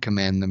have to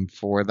commend them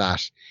for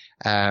that.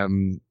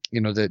 The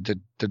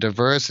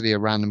diversity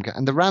of random,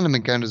 and the random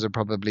encounters are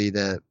probably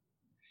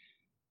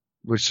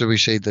which should we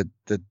say,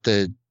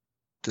 the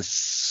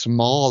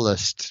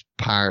smallest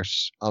part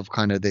of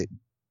kind of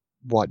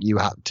what you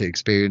have to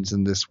experience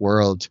in this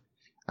world.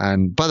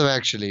 And by the way,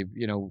 actually,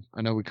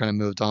 I know we kind of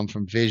moved on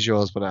from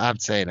visuals, but I have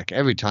to say, like,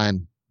 every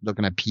time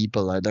looking at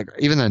people,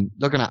 even then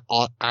looking at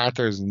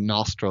Arthur's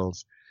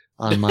nostrils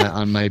on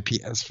my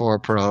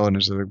PS4 Pro, and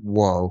it's like,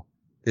 whoa,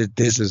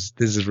 this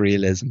is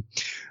realism.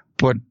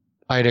 But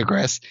I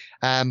digress.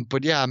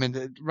 But yeah, I mean,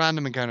 the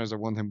random encounters are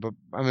one thing, but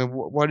I mean,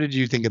 what did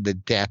you think of the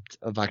depth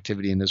of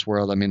activity in this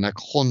world? I mean, like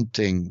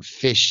hunting,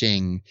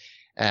 fishing,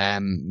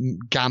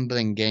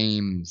 gambling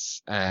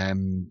games,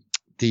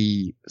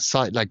 the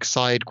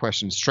side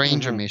questions,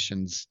 stranger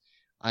missions.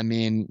 I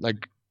mean,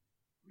 like,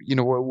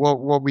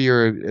 what were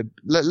your?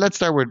 Let's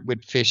start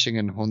with fishing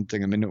and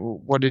hunting. I mean,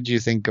 what did you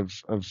think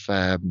of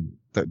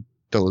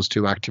those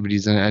two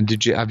activities? And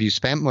have you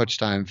spent much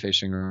time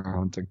fishing or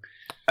hunting?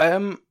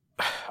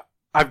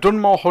 I've done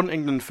more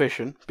hunting than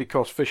fishing,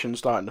 because fishing's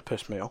starting to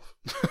piss me off.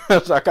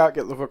 So I can't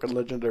get the fucking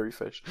legendary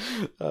fish.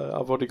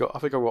 I think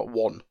I've got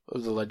 1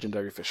 of the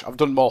legendary fish. I've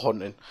done more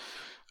hunting.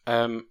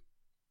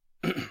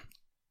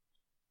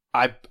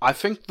 I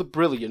think they're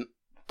brilliant,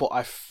 but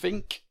I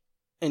think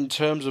in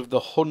terms of the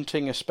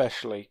hunting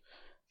especially,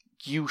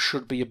 you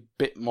should be a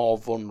bit more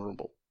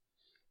vulnerable.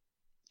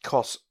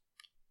 Because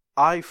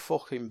I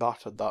fucking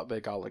battered that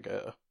big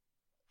alligator,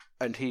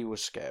 and he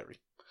was scary.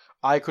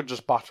 I could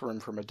just batter him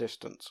from a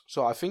distance.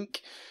 So I think,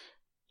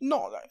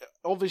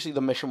 obviously the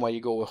mission where you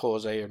go with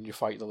Jose and you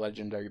fight the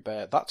legendary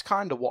bear, that's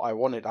kind of what I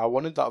wanted. I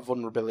wanted that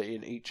vulnerability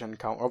in each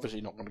encounter. Obviously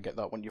you're not going to get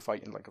that when you're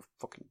fighting like a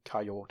fucking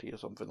coyote or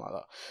something like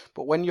that.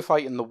 But when you're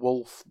fighting the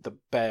wolf, the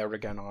bear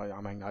again,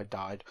 I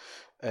died.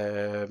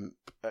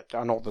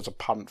 I know there's a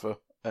panther.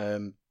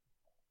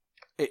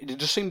 It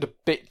just seemed a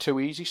bit too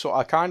easy, so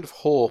I kind of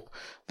hope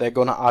they're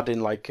going to add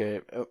in like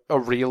a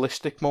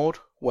realistic mode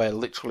where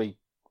literally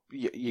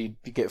you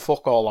get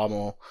fuck all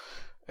ammo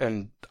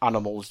and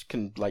animals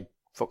can like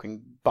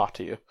fucking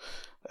batter you.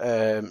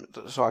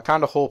 So I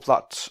kind of hope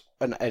that's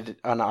an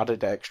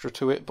added extra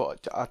to it,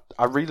 but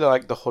I really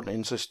like the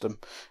hunting system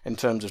in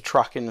terms of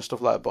tracking and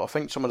stuff like that, but I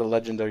think some of the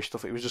legendary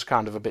stuff, it was just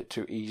kind of a bit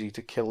too easy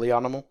to kill the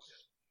animal.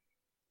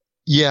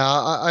 Yeah,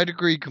 I'd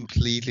agree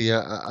completely.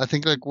 I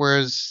think like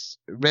whereas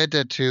Red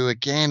Dead 2,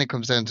 again, it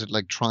comes down to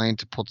like trying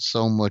to put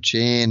so much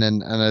in,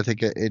 and I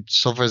think it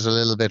suffers a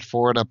little bit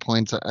for that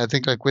point. I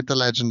think like with the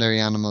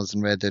legendary animals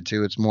in Red Dead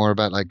 2, it's more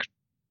about like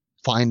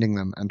finding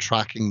them and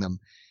tracking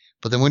them.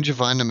 But then once you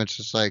find them, it's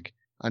just like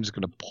I'm just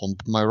gonna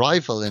pump my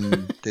rifle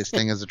in this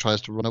thing as it tries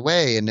to run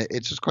away, and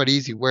it's just quite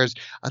easy. Whereas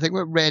I think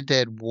with Red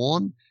Dead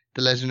 1,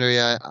 the legendary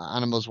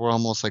animals were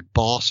almost like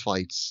boss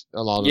fights.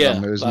 A lot of Yeah,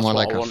 them, it was that's more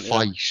what like I a want. Yeah.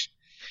 fight.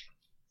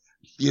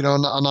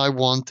 And I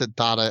wanted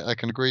that. I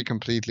can agree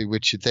completely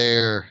with you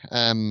there.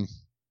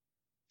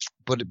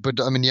 But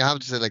I mean, you have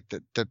to say like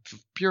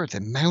the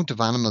amount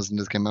of animals in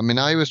this game. I mean,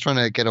 I was trying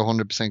to get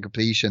 100%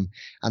 completion,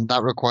 and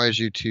that requires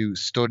you to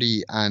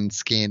study and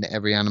skin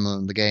every animal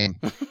in the game.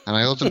 And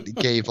I ultimately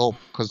gave up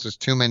because there's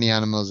too many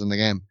animals in the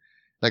game.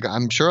 Like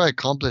I'm sure I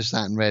accomplished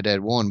that in Red Dead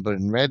 1, but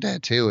in Red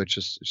Dead 2,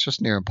 it's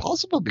just near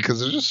impossible because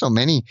there's just so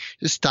many.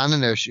 Just standing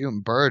there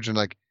shooting birds and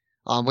like,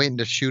 oh, I'm waiting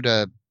to shoot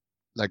a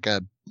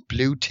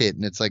blue tit,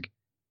 and it's like,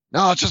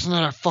 no, it's just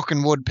another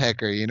fucking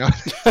woodpecker, you know?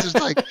 It's just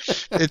like,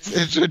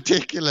 it's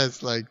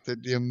ridiculous, like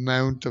the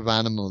amount of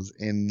animals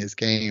in this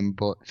game.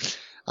 But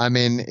I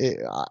mean,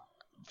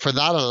 for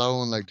that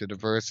alone, like the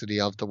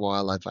diversity of the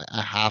wildlife,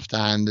 I have to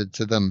hand it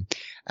to them.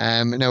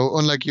 Now,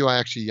 unlike you, I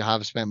actually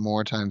have spent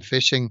more time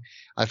fishing.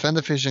 I found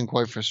the fishing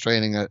quite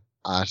frustrating at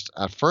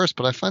first,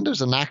 but I found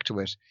there's a knack to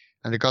it.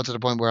 And it got to the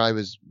point where I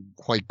was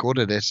quite good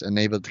at it and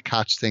able to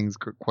catch things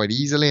quite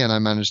easily. And I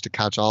managed to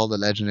catch all the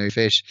legendary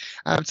fish.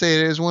 I would say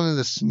it is one of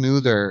the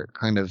smoother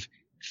kind of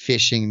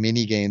fishing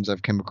mini games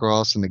I've come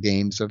across in the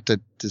game. So to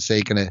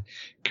say kind of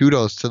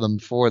kudos to them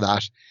for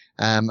that.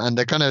 And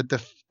the kind of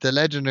the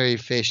legendary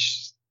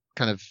fish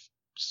kind of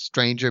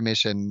stranger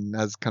mission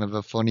has kind of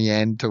a funny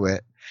end to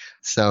it.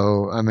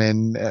 So, I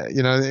mean,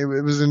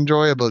 it was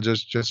enjoyable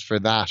just for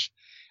that.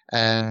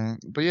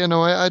 But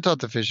I thought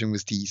the fishing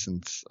was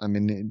decent. I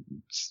mean,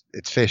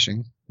 it's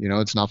fishing,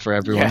 it's not for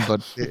everyone, Yeah.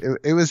 but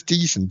it was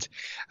decent.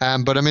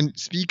 But I mean,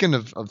 speaking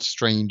of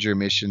stranger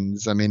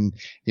missions, I mean,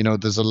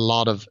 there's a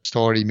lot of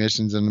story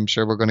missions, and I'm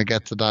sure we're going to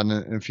get to that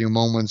in a few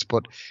moments.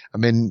 But I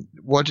mean,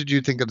 what did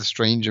you think of the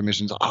stranger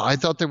missions? I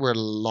thought they were a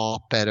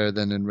lot better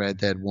than in Red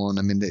Dead 1.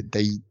 I mean,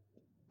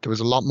 there was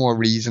a lot more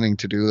reasoning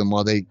to do them.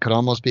 While they could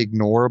almost be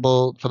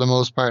ignorable for the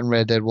most part in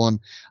Red Dead 1,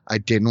 I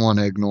didn't want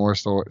to ignore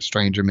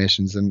stranger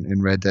missions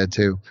in Red Dead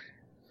 2.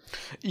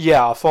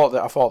 Yeah, I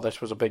thought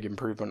this was a big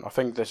improvement. I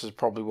think this is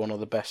probably one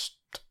of the best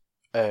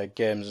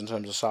games in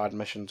terms of side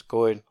missions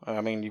going.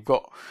 I mean, you've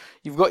got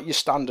your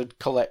standard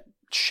collect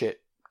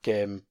shit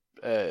game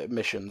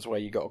missions where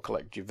you got to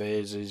collect your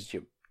vases,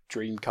 your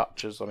dream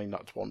catchers. I mean,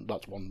 that's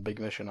one big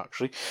mission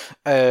actually,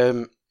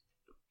 and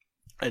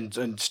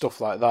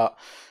stuff like that.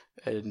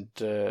 And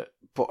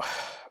but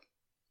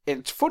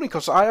it's funny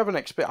because I haven't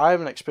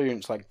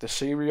experienced like the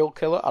serial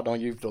killer. I know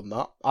you've done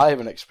that. I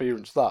haven't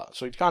experienced that,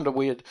 so it's kind of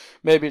weird.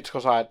 Maybe it's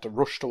because I had to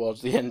rush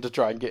towards the end to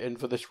try and get in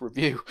for this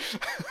review.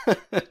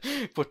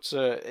 But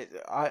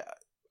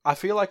I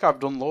feel like I've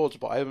done loads,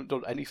 but I haven't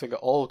done anything at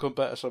all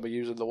compared to somebody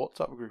using the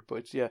WhatsApp group.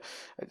 But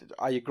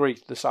I agree.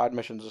 The side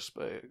missions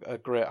are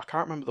great. I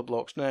can't remember the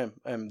bloke's name.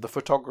 The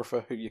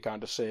photographer who you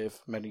kind of save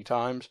many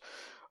times.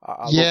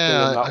 I love doing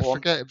that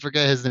one.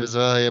 Forget his name as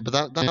well. Yeah,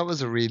 but that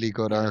was a really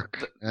good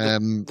arc.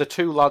 The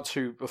two lads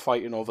who were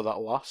fighting over that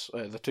lass,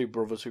 the two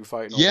brothers who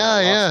fighting over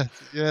yeah, that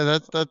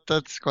lass. yeah.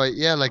 That's quite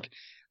like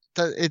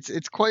that.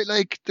 It's quite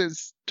like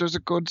there's a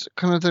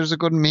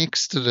good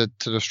mix to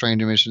the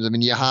stranger missions. I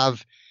mean, you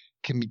have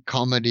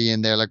comedy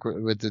in there, like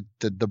with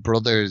the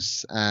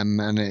brothers,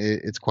 and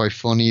it's quite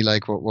funny,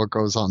 like what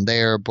goes on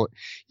there. But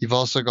you've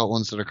also got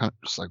ones that are kind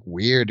of just like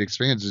weird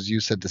experiences. You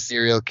said the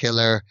serial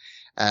killer.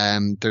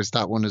 There's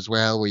that one as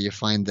well where you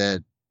find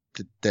the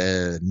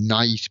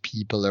night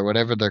people or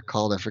whatever they're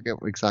called. I forget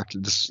what exactly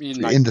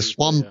in the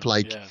swamp,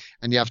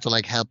 and you have to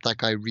like help that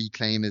guy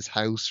reclaim his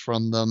house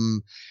from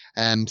them.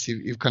 So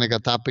you've kind of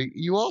got that, but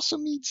you also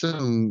meet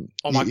some.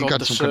 Oh my god,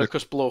 the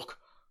circus bloke.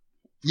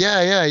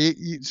 Yeah,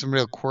 some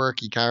real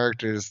quirky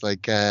characters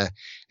like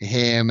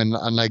him, and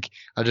like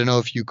I don't know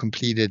if you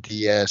completed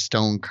the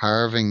stone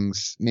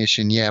carvings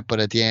mission yet,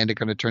 but at the end it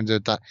kind of turns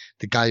out that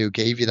the guy who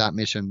gave you that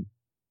mission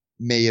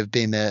may have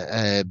been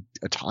a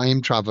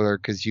time traveler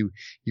because you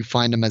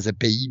find him as a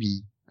baby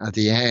at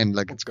the end.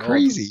 Like it's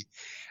crazy.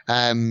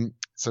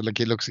 So like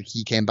it looks like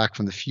he came back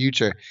from the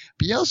future,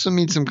 but you also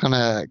meet some kind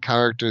of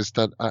characters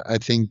that I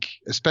think,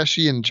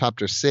 especially in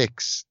chapter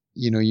 6,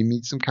 you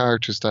meet some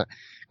characters that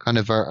kind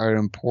of are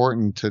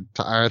important to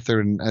Arthur,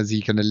 and as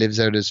he kind of lives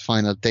out his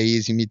final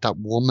days, you meet that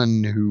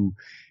woman who,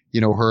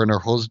 her and her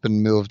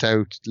husband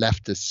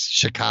left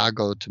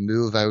Chicago to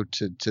move out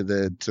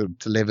to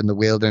live in the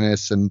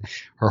wilderness, and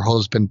her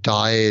husband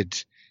died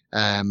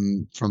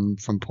from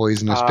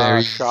poisonous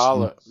berries.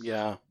 Charlotte,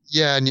 yeah.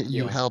 Yeah, and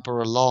you help her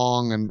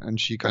along, and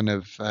she kind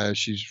of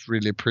she's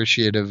really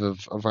appreciative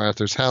of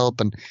Arthur's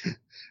help, and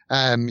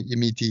you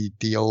meet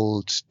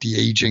the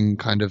aging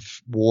kind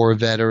of war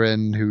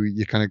veteran who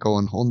you kind of go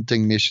on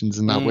hunting missions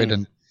and that with,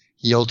 and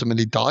he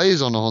ultimately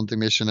dies on a hunting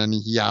mission, and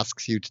he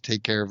asks you to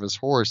take care of his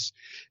horse,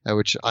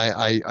 which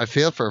I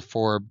feel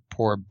for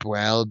poor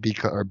Buell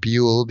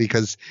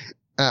because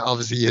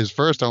obviously his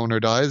first owner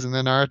dies, and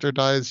then Arthur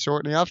dies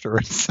shortly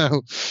afterwards.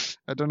 So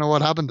I don't know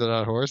what happened to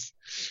that horse.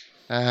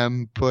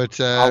 But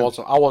I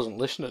wasn't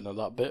listening to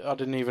that bit. I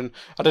didn't even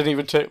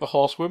take the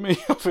horse with me.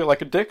 I feel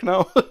like a dick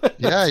now.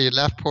 Yeah, you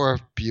left poor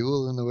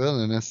Buell in the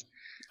wilderness.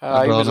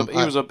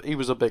 He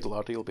was a big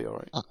lad. He'll be all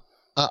right.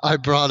 I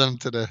brought him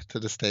to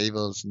the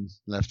stables and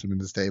left him in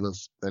the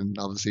stables. Then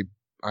obviously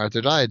Arthur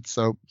died,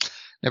 so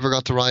never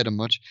got to ride him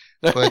much.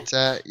 But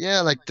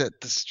yeah, like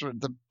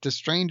the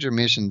stranger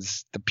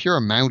missions, the pure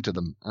amount of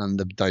them and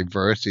the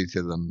diversity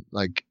to them,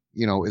 like,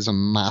 you know, is a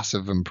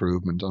massive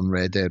improvement on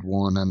Red Dead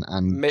 1 and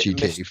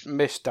GTA.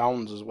 Miss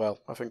Downs as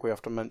well. I think we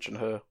have to mention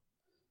her.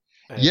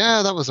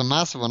 Yeah, that was a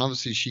massive one.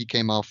 Obviously, she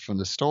came off from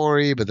the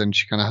story, but then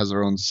she kind of has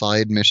her own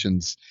side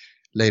missions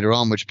later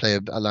on, which play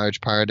a large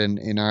part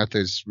in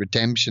Arthur's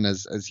redemption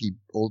as he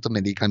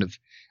ultimately kind of,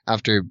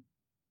 after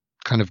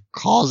kind of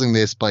causing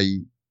this by,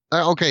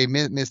 okay,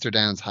 Mr.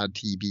 Downs had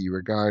TB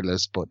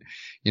regardless, but,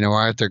 you know,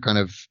 Arthur kind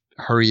of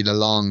hurried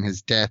along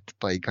his death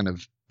by kind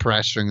of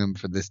pressuring him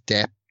for this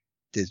debt.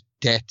 You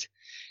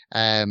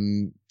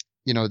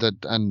know,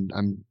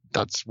 and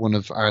that's one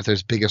of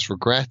Arthur's biggest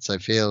regrets, I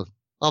feel,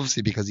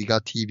 obviously because he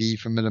got TB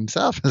from it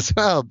himself as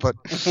well, but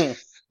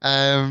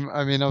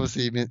I mean,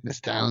 obviously Miss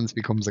Downs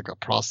becomes like a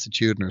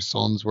prostitute and her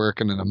son's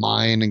working in a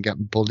mine and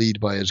getting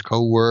bullied by his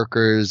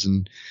co-workers,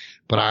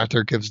 but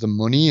Arthur gives them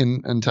money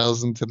and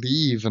tells them to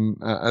leave. And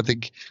I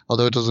think,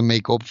 although it doesn't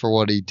make up for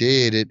what he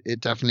did,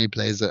 it definitely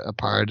plays a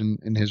part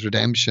in his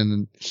redemption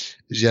and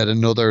is yet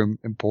another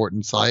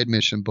important side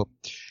mission. But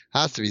it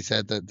has to be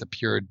said that the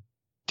pure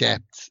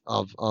depth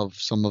of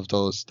some of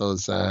those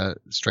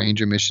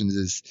stranger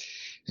missions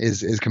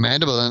is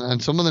commendable,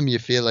 and some of them you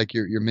feel like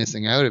you're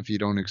missing out if you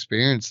don't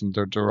experience them.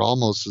 They're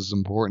almost as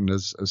important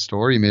as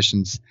story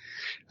missions.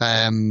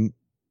 But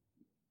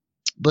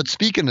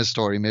speaking of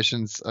story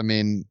missions, I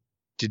mean,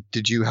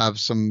 did you have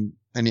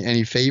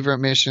any favorite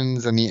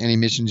missions? Any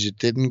missions you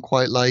didn't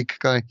quite like,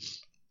 Guy?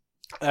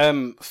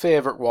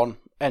 Favorite one,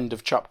 end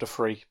of chapter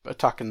 3,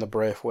 attacking the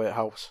Braithwaite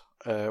house,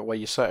 where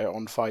you set it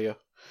on fire.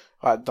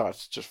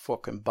 That's just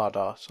fucking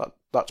badass.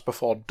 That's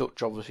before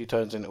Dutch obviously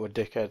turns into a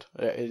dickhead.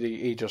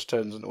 He just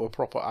turns into a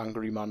proper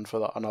angry man for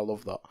that, and I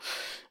love that.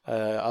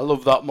 I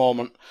love that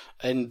moment.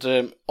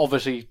 And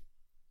obviously,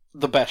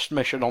 the best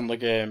mission on the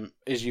game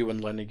is you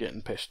and Lenny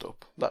getting pissed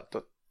up.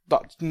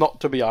 That's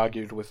not to be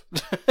argued with.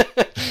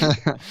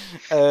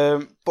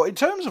 But in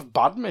terms of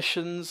bad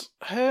missions,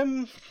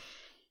 I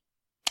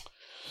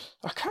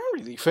can't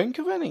really think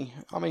of any.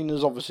 I mean,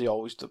 there's obviously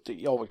always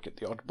you always get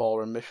the odd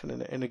boring mission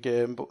in a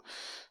game, but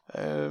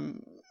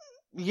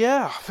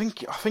yeah, I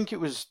think it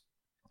was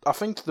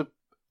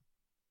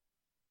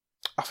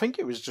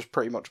just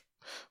pretty much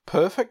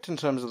perfect in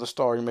terms of the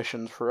story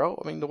missions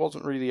throughout. I mean, there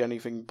wasn't really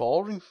anything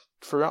boring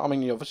throughout. I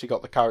mean, you obviously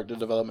got the character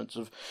developments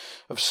of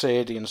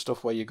Sadie and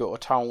stuff where you go to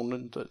town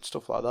and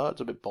stuff like that.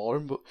 It's a bit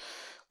boring,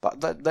 but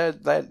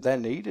they're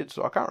needed.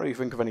 So I can't really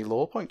think of any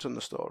low points in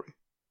the story.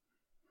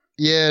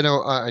 Yeah,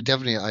 no, I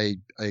definitely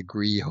I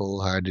agree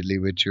wholeheartedly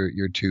with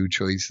your two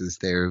choices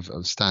there of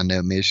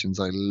standout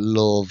missions. I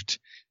loved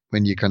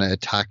when you kind of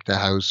attacked the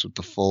house with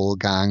the full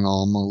gang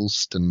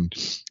almost and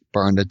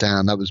burned it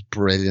down. That was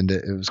brilliant.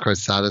 It was quite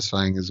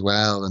satisfying as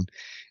well. And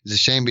it's a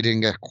shame we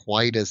didn't get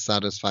quite as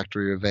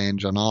satisfactory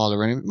revenge on all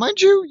or anything.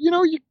 Mind you, you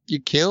know, you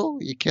kill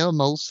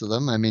most of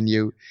them. I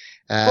mean,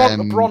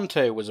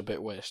 Bronte was a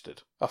bit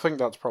wasted. I think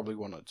that's probably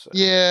one I'd say.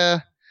 Yeah.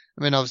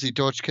 I mean, obviously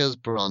Dutch kills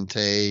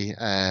Bronte.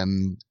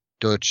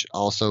 Dutch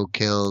also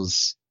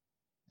kills,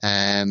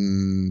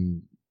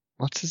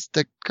 what's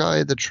the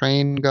guy, the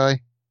train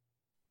guy?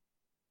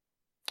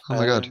 Oh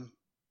my god.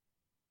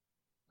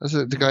 That's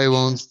the guy who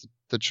owns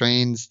the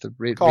trains, the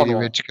really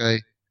rich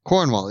guy.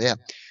 Cornwall, yeah.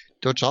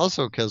 Dutch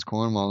also kills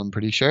Cornwall, I'm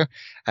pretty sure.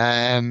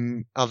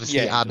 Obviously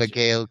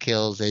Abigail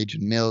kills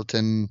Agent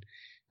Milton.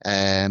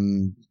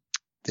 You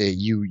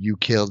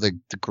kill the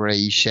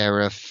grey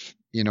sheriff,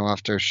 you know,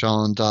 after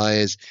Sean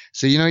dies.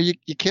 So, you know, you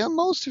kill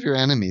most of your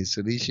enemies.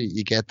 So at least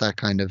you get that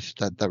kind of,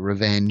 that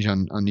revenge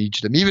on each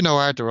of them. Even though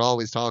Arthur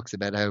always talks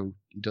about how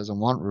he doesn't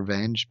want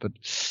revenge, but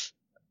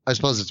I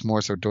suppose it's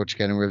more so Dutch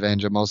getting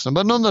revenge on most of them.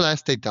 But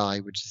nonetheless, they die,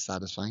 which is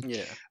satisfying.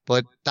 Yeah.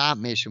 But that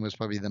mission was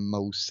probably the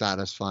most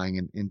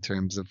satisfying in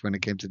terms of when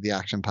it came to the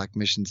action-packed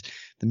missions.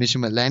 The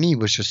mission with Lenny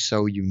was just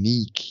so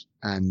unique.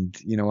 And,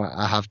 you know,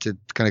 I have to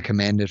kind of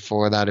commend it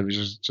for that. It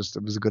was just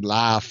it was a good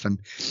laugh.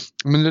 And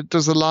I mean,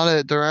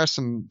 there are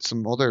some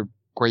other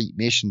great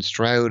missions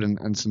throughout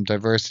and some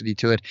diversity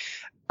to it.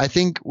 I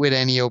think with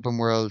any open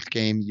world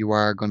game, you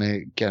are going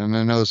to get, and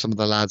I know some of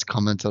the lads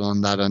commented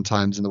on that on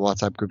times in the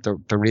WhatsApp group,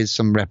 there is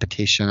some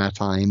repetition at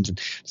times, and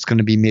there's going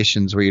to be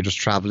missions where you're just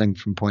traveling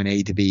from point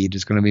A to B.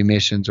 There's going to be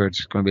missions where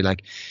it's going to be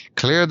like,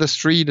 clear the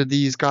street of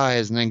these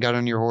guys and then get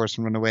on your horse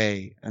and run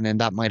away. And then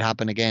that might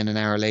happen again an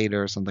hour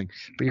later or something.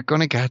 But you're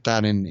going to get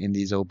that in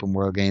these open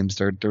world games.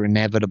 They're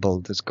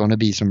inevitable. There's going to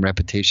be some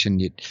repetition.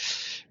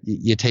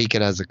 you take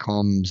it as it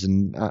comes,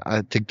 and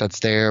I think that's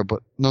there.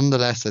 But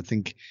nonetheless, I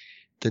think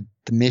that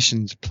the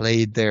missions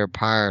played their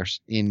part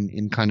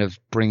in kind of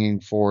bringing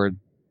forward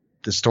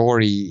the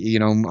story. You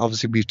know,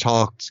 obviously we've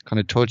kind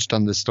of touched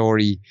on the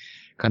story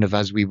kind of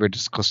as we were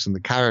discussing the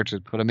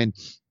characters, but I mean,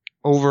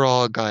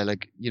 overall, Guy,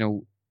 like, you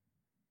know,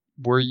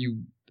 were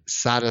you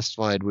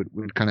satisfied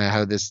with kind of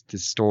how this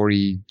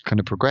story kind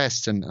of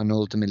progressed and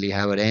ultimately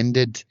how it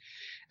ended?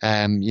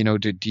 You know,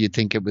 do you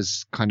think it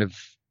was kind of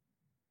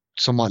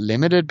somewhat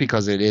limited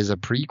because it is a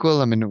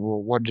prequel? I mean,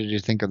 what did you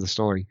think of the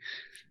story?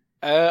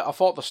 I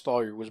thought the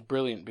story was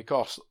brilliant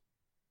because,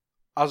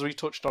 as we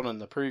touched on in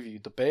the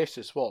preview, the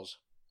basis was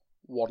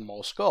one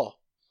more score.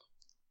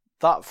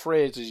 That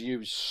phrase is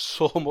used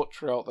so much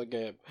throughout the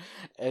game,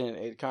 and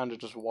it kind of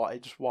just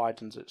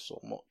widens it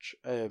so much.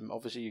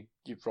 Obviously,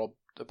 you've robbed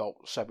about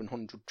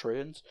 700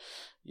 trains.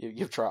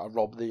 You've tried to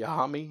rob the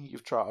army.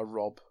 You've tried to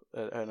rob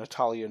an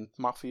Italian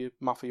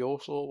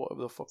mafioso,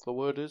 whatever the fuck the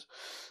word is.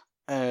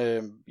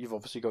 You've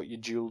obviously got your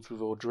duels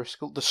with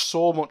O'Driscoll. There's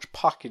so much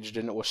packaged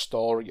into a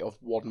story of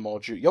one more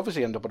duel. You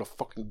obviously end up on a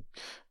fucking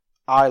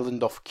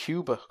island off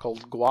Cuba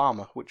called Guam,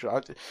 which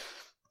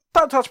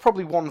that's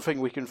probably one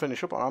thing we can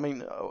finish up on. I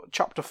mean,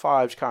 Chapter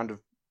 5's kind of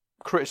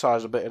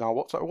criticised a bit in our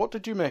WhatsApp. What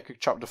did you make of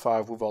Chapter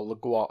 5 with all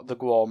the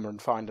Guam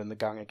and finding the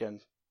gang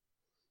again?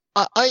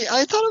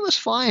 I thought it was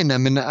fine. I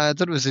mean, I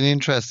thought it was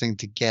interesting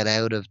to get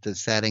out of the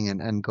setting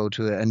and go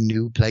to a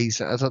new place.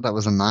 I thought that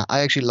was I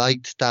actually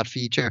liked that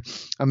feature.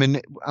 I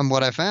mean, and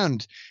what I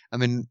found, I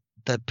mean,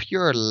 the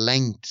pure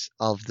length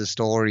of the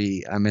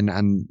story, I mean,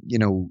 and, you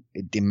know,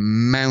 the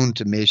amount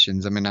of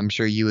missions, I mean, I'm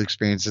sure you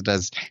experienced it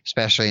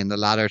especially in the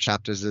latter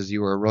chapters as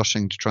you were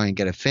rushing to try and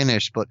get it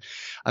finished. But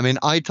I mean,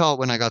 I thought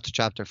when I got to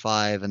Chapter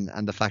 5 and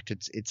the fact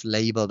it's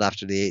labeled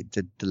after the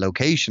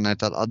location, I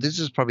thought, oh, this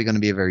is probably going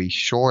to be a very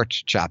short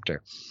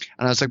chapter.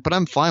 And I was like, but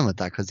I'm fine with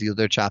that because the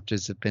other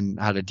chapters have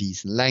had a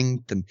decent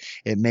length and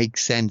it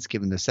makes sense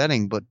given the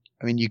setting. But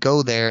I mean, you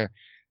go there,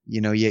 you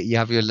know, you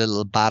have your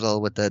little battle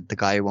with the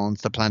guy who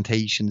owns the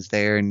plantations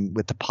there and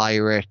with the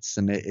pirates,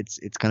 and it's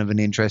kind of an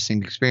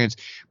interesting experience.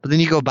 But then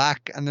you go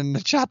back and then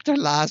the chapter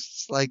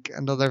lasts like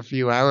another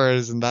few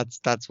hours, and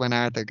that's when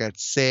Arthur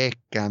gets sick.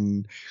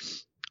 And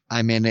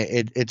I mean,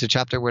 it's a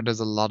chapter where there's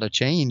a lot of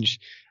change.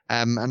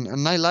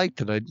 And I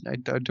liked it. I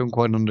don't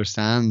quite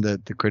understand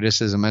the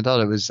criticism. I thought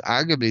it was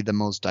arguably the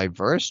most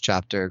diverse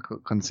chapter,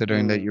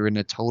 considering that you're in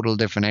a total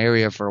different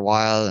area for a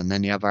while, and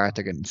then you have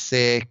Arthur getting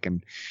sick,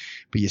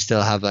 but you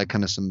still have like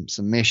kind of some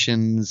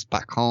missions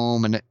back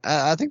home, and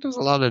I think there was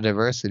a lot of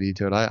diversity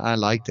to it. I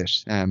liked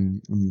it.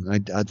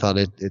 I thought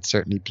it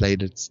certainly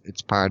played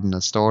its part in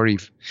the story,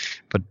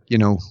 but you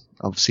know,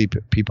 obviously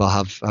people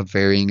have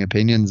varying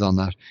opinions on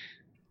that.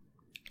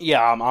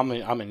 Yeah, I'm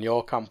in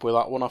your camp with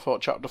that one. I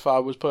thought Chapter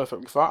 5 was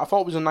perfectly fine. I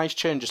thought it was a nice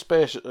change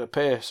of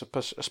pace,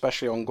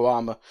 especially on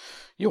Guam.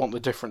 You want the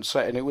different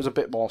setting. It was a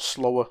bit more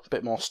slower, a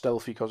bit more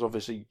stealthy, because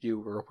obviously you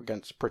were up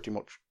against pretty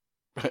much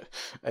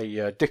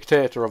a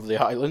dictator of the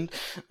island.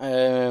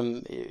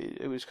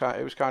 It was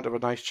kind of a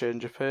nice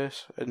change of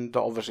pace, and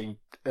obviously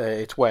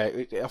it's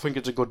where I think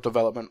it's a good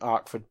development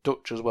arc for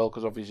Dutch as well,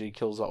 because obviously he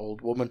kills that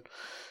old woman,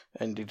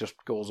 and he just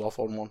goes off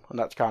on one, and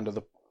that's kind of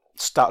the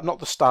start, not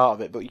the start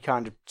of it, but he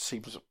kind of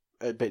seems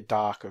a bit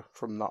darker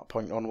from that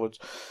point onwards.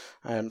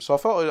 So I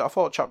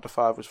thought Chapter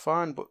 5 was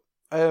fine, but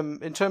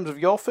in terms of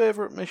your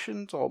favourite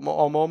missions or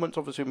moments,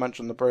 obviously you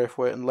mentioned the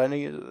Braithwaite and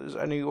Lenny. Is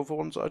any other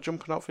ones that are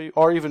jumping out for you,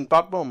 or even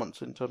bad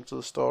moments in terms of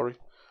the story?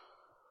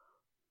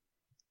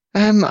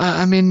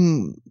 I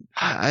mean,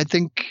 I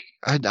think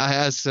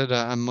I said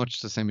I'm much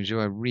the same as you.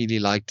 I really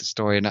like the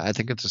story, and I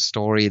think it's a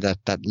story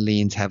that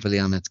leans heavily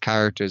on its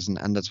characters,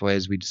 and that's why,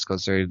 as we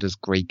discussed earlier, there's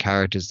great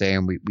characters there,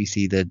 and we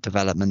see the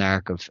development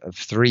arc of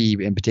three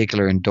in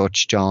particular in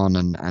Dutch, John,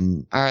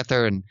 and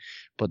Arthur,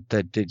 but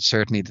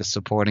certainly the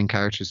supporting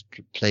characters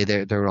play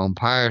their own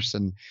parts,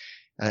 and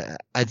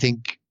I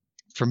think.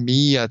 For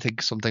me, I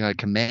think something I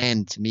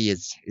commend to me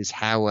is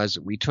how, as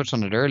we touched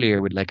on it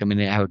earlier, with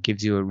how it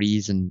gives you a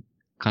reason,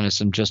 kind of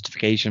some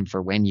justification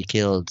for when you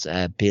killed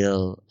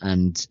Bill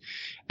and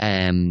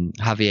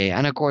Javier,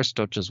 and of course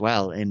Dutch as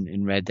well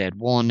in Red Dead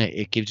 1.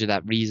 It gives you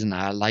that reason.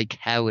 I like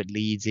how it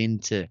leads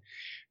into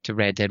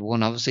Red Dead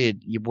 1. Obviously,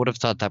 you would have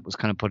thought that was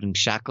kind of putting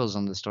shackles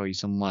on the story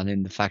somewhat,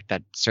 in the fact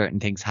that certain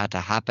things had to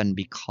happen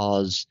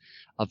because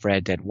of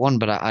Red Dead 1.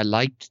 But I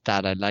liked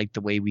that. I liked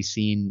the way we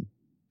seen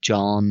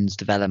John's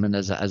development,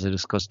 as I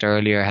discussed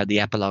earlier, how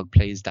the epilogue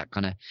plays that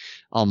kind of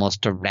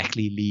almost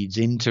directly leads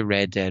into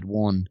Red Dead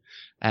 1,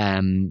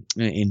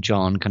 in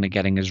John kind of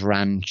getting his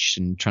ranch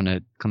and trying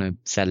to kind of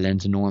settle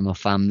into normal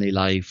family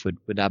life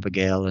with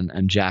Abigail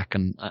and Jack.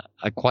 And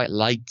I quite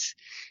liked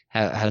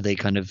how they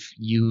kind of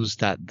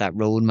used that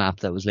roadmap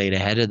that was laid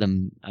ahead of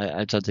them.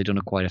 I thought they'd done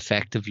it quite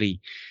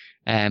effectively.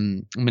 I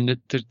mean,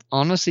 there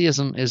honestly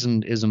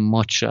isn't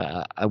much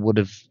I would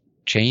have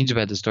changed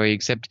about the story,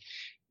 except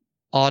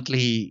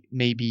oddly,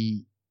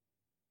 maybe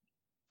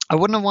I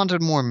wouldn't have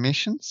wanted more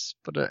missions,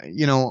 but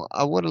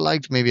I would have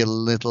liked maybe a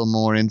little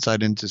more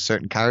insight into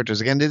certain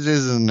characters. Again, this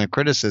isn't a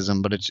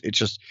criticism, but it's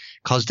just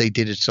because they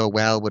did it so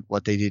well with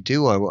what they did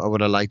do. I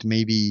would have liked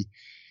maybe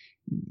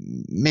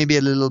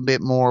a little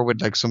bit more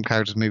with like some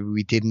characters maybe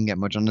we didn't get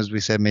much on, as we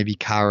said, maybe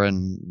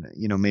Karen,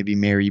 maybe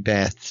Mary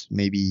Beth,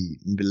 maybe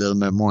a little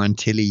bit more on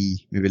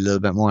Tilly, maybe a little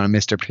bit more on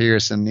Mr.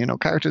 Pearson,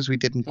 characters we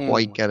didn't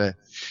quite get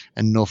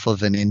enough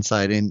of an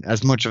insight in,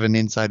 as much of an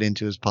insight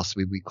into as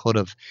possibly we could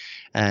have.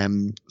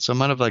 So I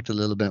might have liked a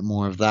little bit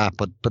more of that,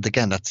 but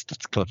again, that's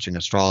clutching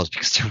at straws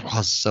because there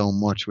was so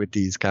much with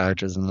these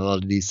characters and a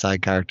lot of these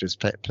side characters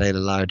played a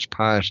large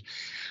part.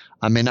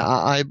 I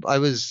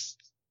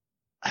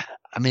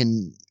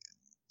mean,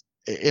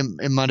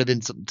 it might have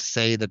been something to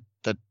say that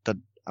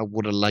I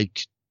would have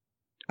liked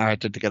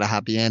Arthur to get a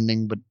happy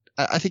ending, but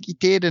I think he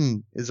did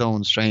in his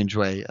own strange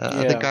way.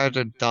 I think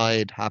Arthur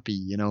died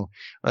happy,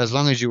 as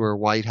long as you were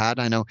White Hat.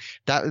 I know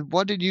that.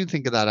 What did you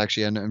think of that,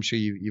 actually? And I'm sure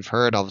you've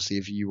heard, obviously,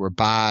 if you were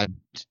bad,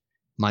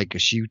 Micah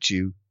shoots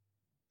you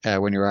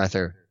when you're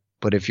Arthur.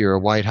 But if you're a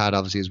White Hat,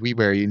 obviously, as we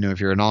were, if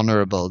you're an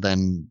honourable,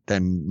 then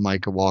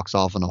Micah walks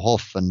off in a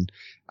huff and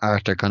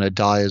Arthur kind of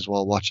dies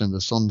while watching the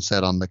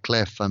sunset on the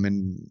cliff. I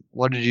mean,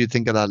 what did you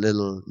think of that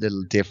little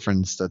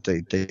difference that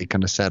they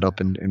kind of set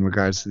up in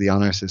regards to the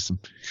honour system?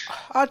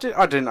 I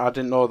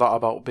didn't know that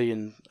about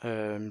being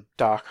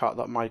Dark Hat,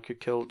 that Micah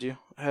killed you.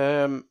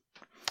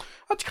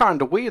 That's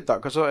kind of weird, that,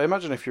 because I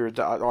imagine if you're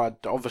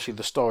obviously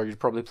the story would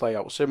probably play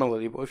out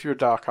similarly, but if you're a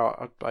Dark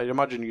Hat, I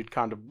imagine you'd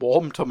kind of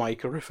warm to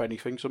Micah, if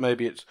anything, so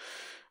maybe it's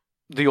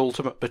the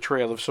ultimate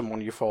betrayal of someone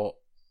you thought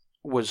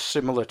was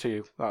similar to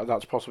you.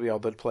 That's possibly how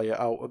they'd play it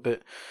out a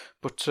bit.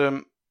 But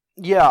I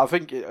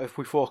think if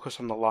we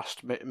focus on the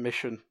last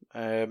mission,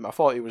 I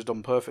thought it was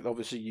done perfect.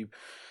 Obviously,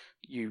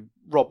 you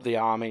rob the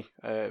army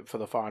for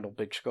the final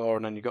big score,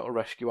 and then you got to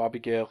rescue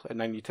Abigail,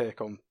 and then you take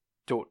on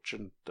Dutch,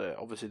 and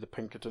obviously the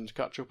Pinkertons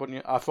catch up on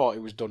you. I thought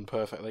it was done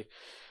perfectly.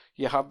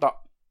 You had that.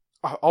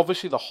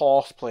 Obviously, the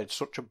horse played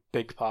such a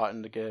big part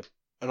in the game,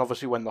 and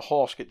obviously when the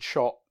horse gets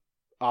shot,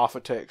 Arthur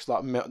takes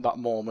that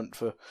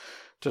moment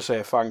to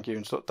say thank you,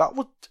 and so that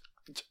was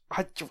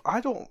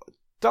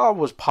that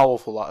was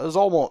powerful.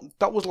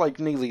 That was like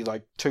nearly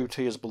like 2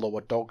 tiers below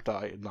a dog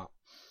dying.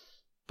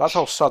 That's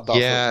how sad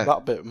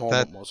that bit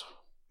moment was.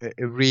 It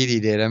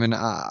really did. I mean,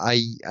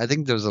 I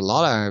think there was a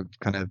lot of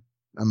kind of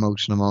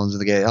emotional moments in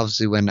the game.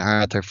 Obviously, when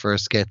Arthur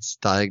first gets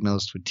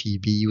diagnosed with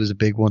TB was a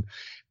big one.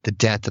 The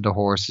death of the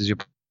horse, as you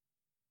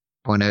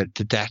point out,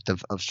 the death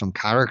of some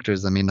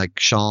characters. I mean, like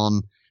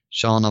Sean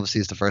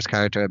obviously is the first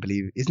character, I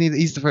believe. Isn't he?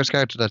 He's the first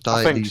character that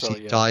died.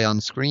 Die on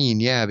screen,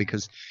 yeah,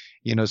 because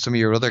some of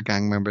your other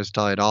gang members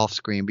died off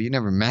screen, but you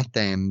never met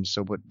them.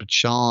 So, but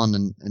Sean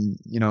and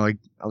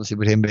obviously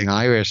with him being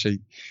Irish, I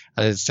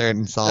had a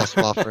certain soft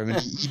spot for him, and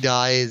he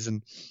dies,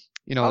 and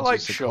I it's like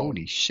just like, Sean.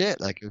 holy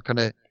shit, like it kind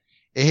of.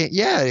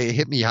 It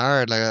hit me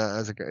hard.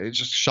 It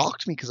just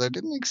shocked me because I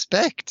didn't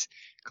expect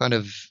kind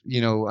of,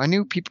 I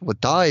knew people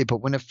would die, but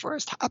when it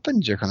first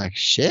happened, you're kind of like,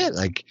 shit,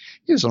 like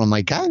he was one of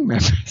my gang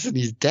members and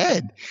he's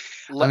dead.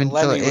 Lenny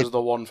was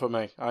the one for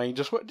me. I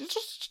can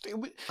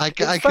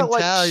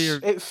tell you.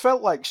 It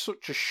felt like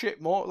such a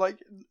shit moment.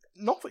 Like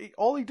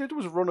all he did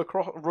was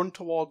run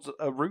towards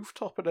a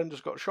rooftop and then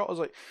just got shot. I was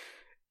like,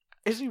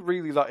 is he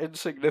really that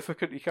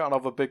insignificant? You can't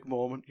have a big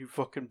moment, you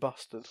fucking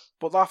bastard.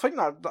 But I think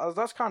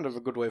that's kind of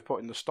a good way of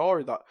putting the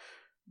story, that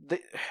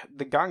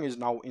the gang is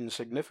now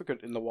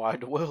insignificant in the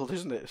wider world,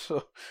 isn't it?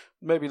 So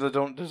maybe they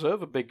don't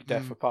deserve a big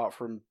death apart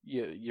from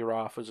your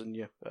Arthurs and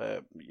your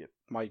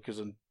Micahs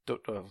and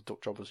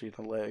Dutch obviously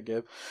in a later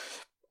game,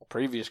 or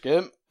previous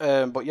game.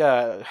 But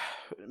yeah,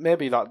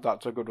 maybe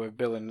that's a good way of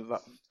billing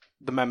that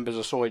the members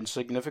are so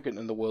insignificant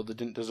in the world they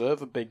didn't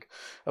deserve a big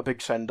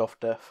send-off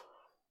death.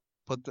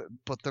 But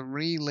there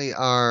really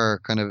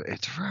are there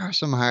are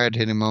some hard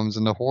hitting moments,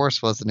 and the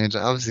horse wasn't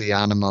interesting. Obviously,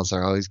 animals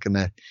are always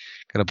gonna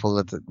pull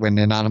it. When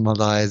an animal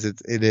dies, it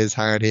is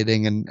hard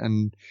hitting,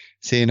 and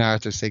seeing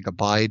Arthur say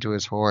goodbye to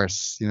his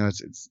horse,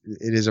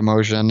 it is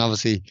emotional. And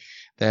obviously,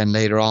 then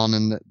later on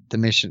in the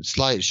mission,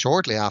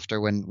 shortly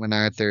after, when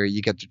Arthur,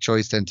 you get the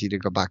choice then to either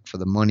go back for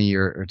the money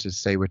or to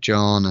stay with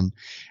John, and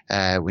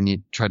when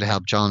you try to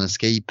help John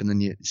escape, and then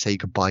you say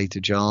goodbye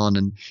to John,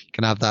 and you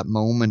can have that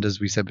moment, as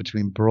we said,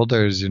 between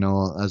brothers,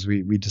 as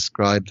we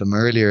described them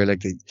earlier,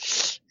 like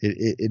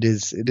it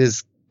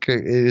is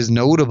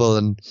notable.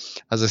 And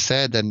as I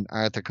said, then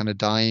Arthur kind of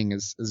dying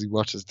as he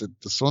watches the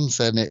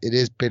sunset, and it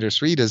is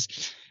bittersweet, as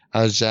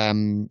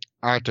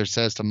Arthur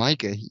says to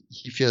Micah,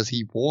 he feels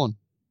he won.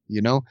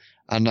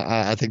 And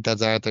I think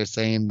that's Arthur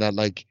saying that,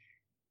 like,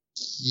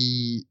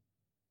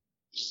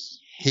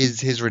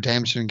 his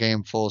redemption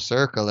came full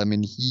circle. I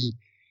mean, he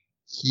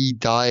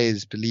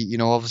dies,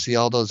 obviously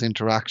all those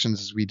interactions,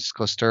 as we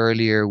discussed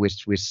earlier,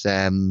 with what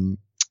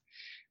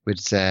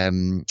was her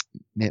name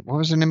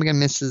again?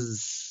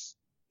 Mrs.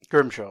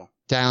 Grimshaw.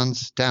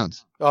 Downs.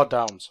 Oh,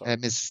 Downs.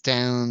 Mrs.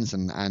 Downs,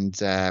 and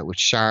with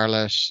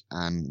Charlotte,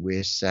 and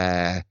with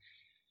why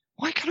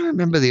can't I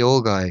remember the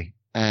old guy?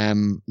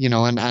 and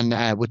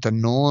with the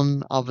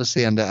nun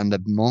obviously and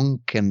the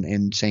monk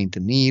in Saint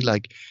Denis,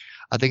 like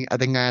I think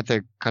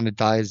Arthur kind of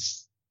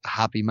dies a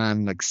happy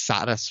man, like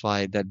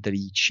satisfied that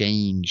he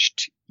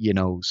changed,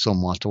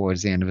 somewhat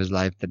towards the end of his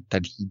life,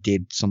 that he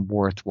did some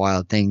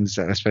worthwhile things,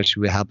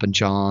 especially with helping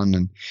John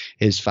and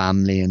his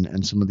family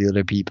and some of the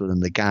other people in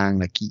the gang,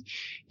 like he,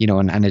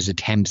 and his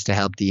attempts to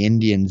help the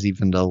Indians,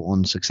 even though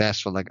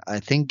unsuccessful. Like I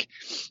think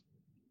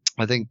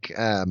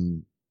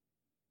Arthur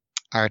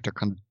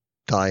kind of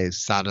dies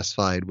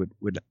satisfied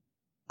with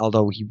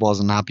although he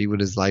wasn't happy with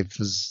his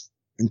life's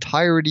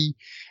entirety,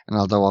 and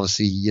although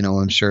obviously,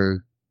 I'm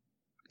sure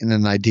in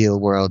an ideal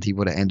world he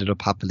would have ended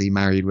up happily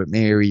married with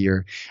Mary,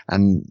 or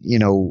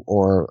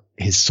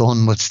his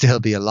son would still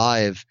be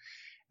alive,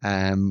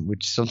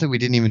 which is something we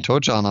didn't even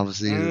touch on.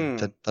 Obviously,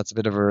 that's a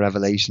bit of a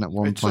revelation at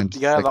one point.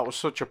 That was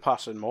such a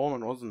passing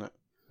moment, wasn't it?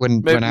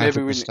 When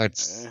Arthur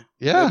starts,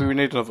 maybe we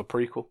need another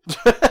prequel.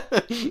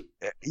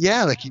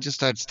 Yeah, like he just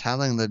starts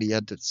telling that he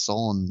had this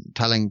son,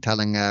 telling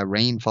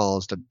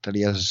Rainfalls that he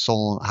had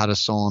a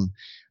son,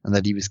 and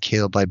that he was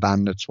killed by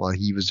bandits while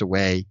he was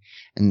away.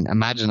 And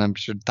imagine, I'm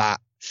sure that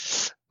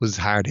was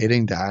hard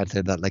hitting to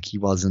Arthur, that like he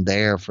wasn't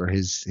there for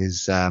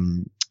his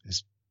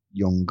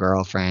young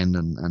girlfriend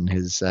and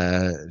his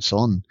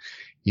son.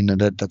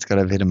 That's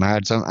gotta have hit him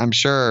hard. So I'm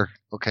sure,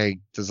 okay,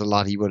 there's a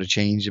lot he would have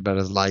changed about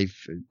his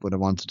life. Would have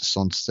wanted the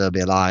son to still be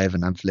alive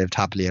and have lived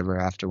happily ever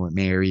after with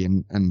Mary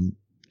and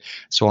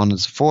so on and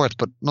so forth.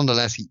 But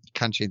nonetheless, he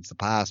can't change the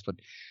past. But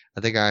I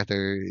think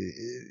Arthur,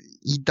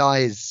 he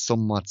dies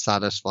somewhat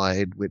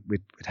satisfied with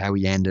how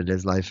he ended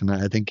his life, and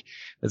I think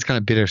it's kind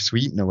of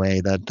bittersweet in a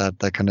way,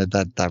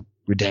 that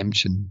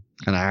redemption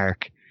kind of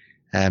arc.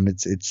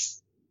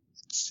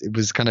 It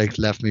was kind of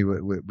left me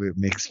with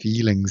mixed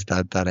feelings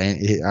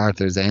that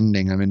Arthur's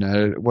ending. I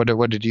mean,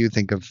 what did you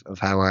think of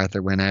how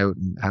Arthur went out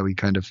and how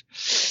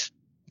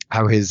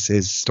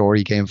his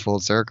story came full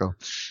circle?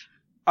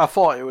 I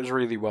thought it was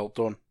really well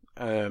done,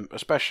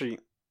 especially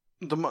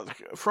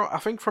I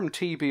think from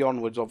TB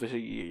onwards.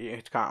 Obviously,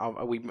 it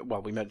can't. We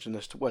mentioned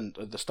this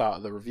at the start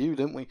of the review,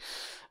 didn't we?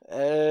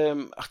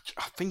 I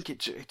think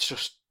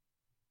it's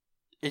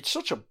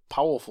such a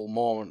powerful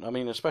moment. I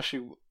mean,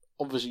 especially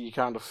obviously you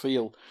kind of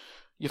feel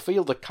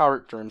the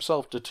character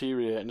himself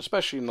deteriorating,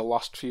 especially in the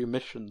last few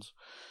missions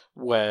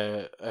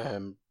where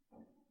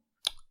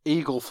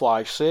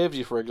Eaglefly saves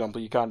you. For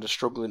example, you're kind of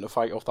struggling to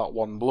fight off that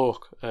one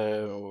bloke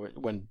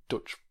when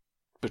Dutch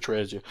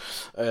betrays you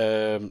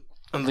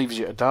and leaves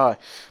you to die.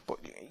 But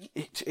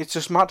it's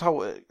just mad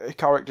how a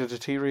character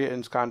deteriorating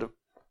is kind of.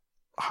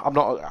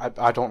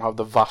 I don't have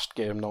the vast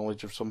game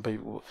knowledge of some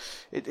people.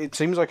 It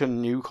seems like a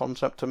new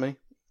concept to me.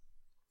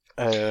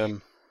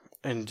 And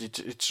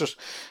it's just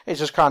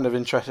kind of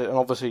interesting. And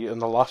obviously in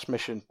the last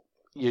mission,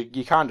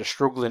 you're kind of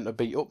struggling to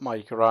beat up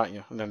Micah, aren't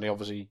you? And then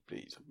obviously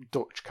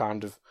Dutch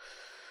kind of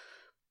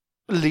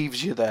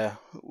leaves you there,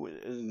 or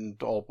in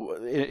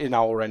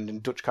our ending,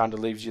 Dutch kind of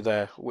leaves you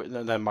there,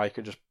 and then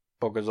Micah just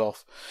buggers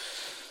off.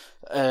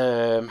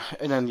 And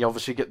then you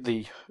obviously get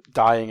the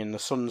dying in the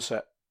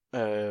sunset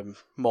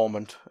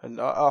moment, and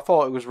I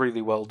thought it was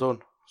really well done.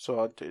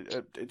 So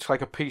it's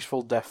like a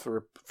peaceful death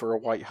for a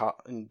white hat.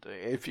 And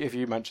if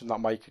you mentioned that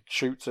Mike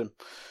shoots him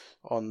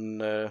on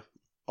the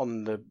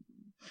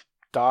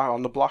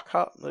black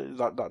hat,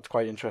 that's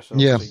quite interesting.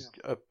 Yeah,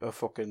 a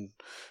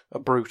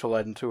brutal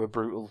end to a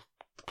brutal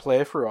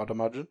playthrough, I'd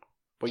imagine.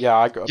 But yeah,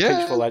 I got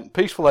a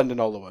peaceful ending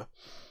all the way.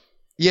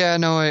 Yeah,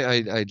 no,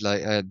 I'd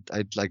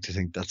like to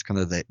think that's kind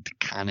of the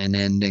canon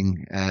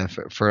ending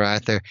for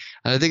Arthur,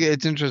 and I think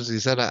it's interesting you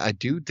said. I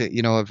do,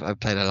 I've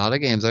played a lot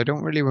of games. I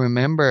don't really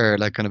remember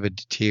like kind of a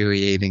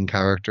deteriorating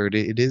character.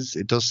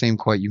 It does seem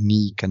quite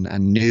unique and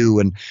new,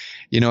 and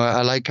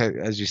I like how,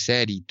 as you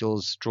said, he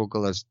does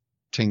struggle as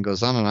thing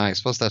goes on, and I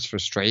suppose that's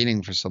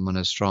frustrating for someone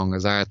as strong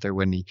as Arthur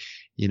when he,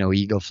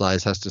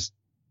 Eagleflies has to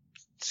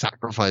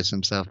sacrifice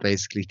himself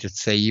basically to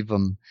save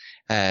him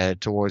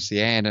towards the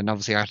end. And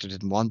obviously Arthur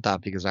didn't want that,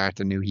 because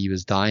Arthur knew he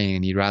was dying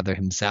and he'd rather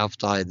himself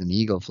die than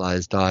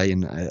Eagleflies die,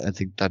 and I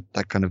think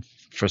that kind of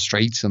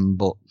frustrates him.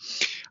 But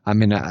I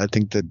mean, I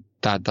think that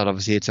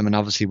obviously hits him, and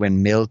obviously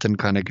when Milton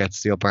kind of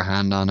gets the upper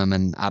hand on him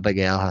and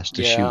Abigail has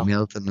to shoot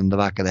Milton in the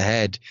back of the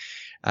head,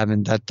 I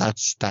mean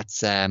that's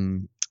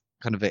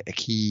kind of a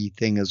key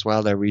thing as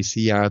well there. We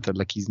see Arthur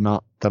like he's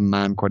not the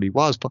man what he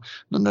was, but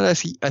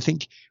nonetheless I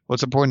think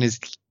what's important is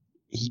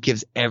he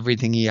gives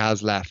everything he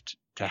has left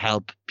to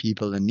help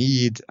people in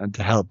need and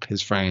to help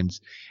his friends.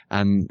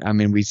 And I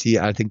mean,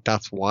 I think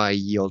that's why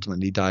he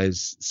ultimately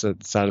dies so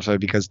satisfied,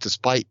 because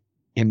despite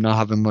him not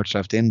having much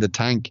left in the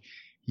tank,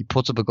 he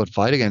puts up a good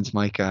fight against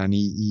Micah, and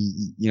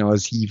he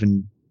as he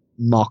even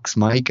mocks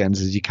Micah and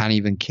says, you can't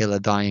even kill a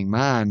dying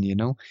man,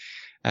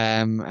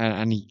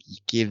 and he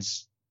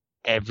gives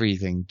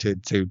everything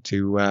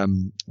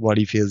to what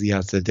he feels he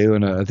has to do.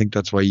 And I think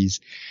that's why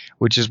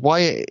which is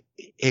why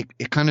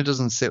it kind of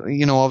doesn't sit,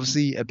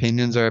 obviously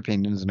opinions are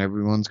opinions and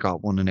everyone's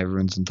got one and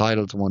everyone's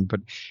entitled to one,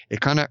 but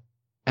it kind of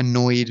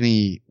annoyed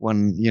me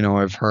when,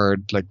 I've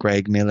heard like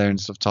Greg Miller and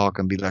stuff talk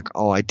and be like,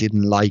 oh, I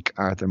didn't like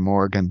Arthur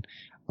Morgan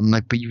I'm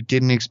like, but you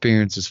didn't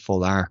experience his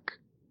full arc.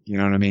 You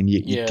know what I mean?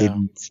 You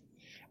didn't.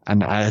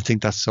 And I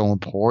think that's so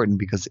important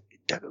because,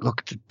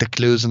 look, the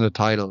clues in the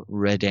title,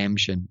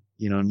 redemption,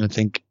 you know, and I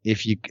think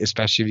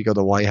especially if you go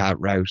the white hat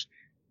route,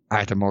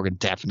 Arthur Morgan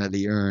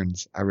definitely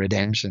earns a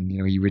redemption. You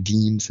know, he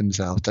redeems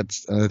himself.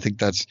 I think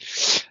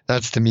that's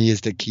to me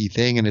is the key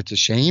thing. And it's a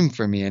shame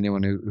for me,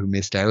 anyone who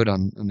missed out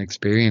on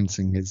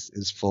experiencing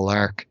his full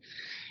arc.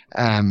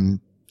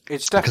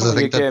 It's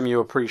definitely a game you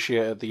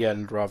appreciate at the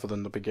end rather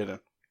than the beginning.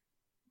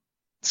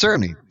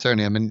 Certainly.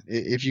 I mean,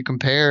 if you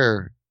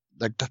compare,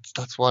 like,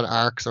 that's what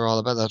arcs are all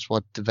about. That's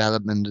what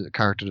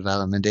character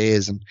development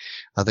is. And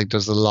I think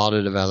there's a lot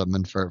of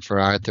development for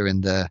Arthur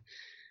in the,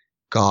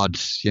 God,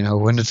 you know,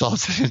 when it's all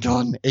said and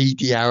done,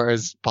 80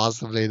 hours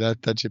possibly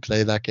that you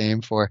play that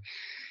game for.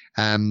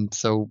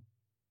 So,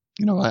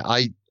 you know,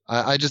 I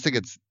just think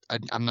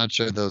I'm not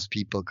sure those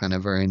people kind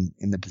of are in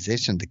the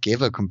position to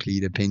give a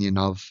complete opinion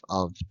of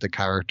the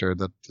character,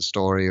 the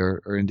story,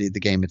 or indeed the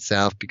game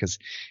itself, because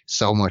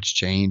so much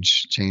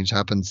change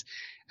happens.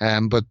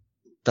 But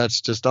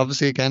that's just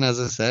obviously, again, as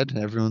I said,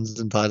 everyone's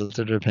entitled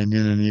to their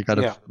opinion, and you got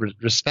to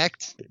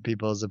respect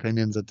people's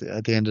opinions at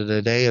the end of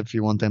the day if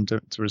you want them to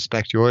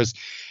respect yours.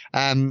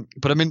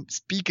 But I mean,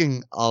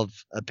 speaking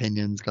of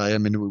opinions, Guy, I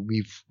mean,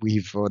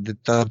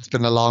 that's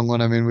been a long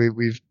one. I mean,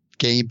 we've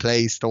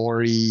gameplay,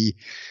 story,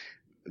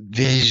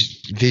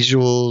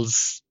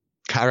 visuals,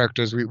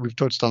 characters. We've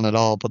touched on it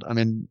all. But I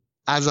mean,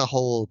 as a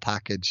whole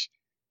package,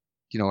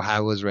 you know,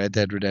 how was Red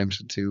Dead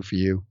Redemption 2 for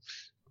you?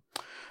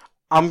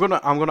 I'm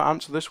gonna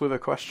answer this with a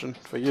question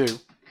for you.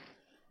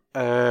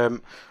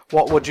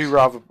 What would you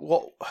rather?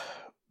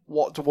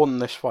 What won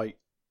this fight?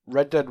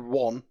 Red Dead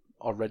 1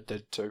 or Red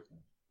Dead 2?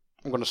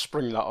 I'm gonna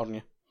spring that on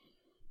you.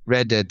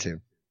 Red Dead 2.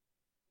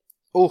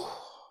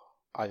 Oh,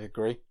 I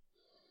agree.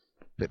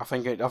 I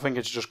think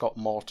it's just got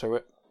more to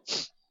it.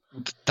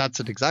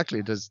 That's it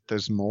exactly.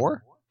 There's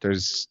more. I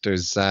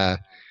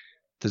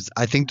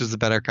think there's a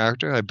better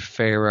character. I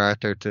prefer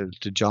Arthur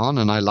to John,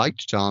 and I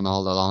liked John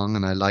all along,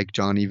 and I like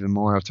John even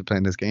more after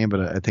playing this game.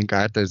 But I think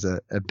Arthur's a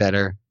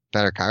better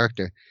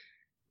character.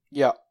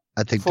 Yeah,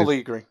 I think fully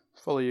agree.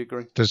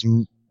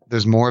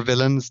 There's more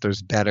villains.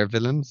 There's better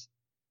villains.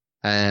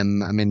 I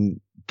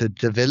mean,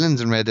 the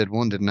villains in Red Dead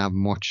 1 didn't have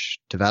much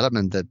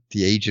development. That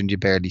the agent you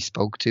barely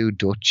spoke to,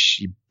 Dutch,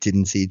 you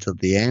didn't see till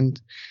the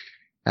end.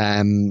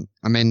 I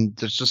mean,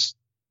 there's just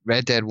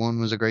Red Dead 1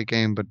 was a great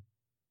game, but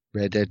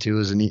Red Dead 2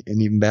 is an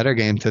even better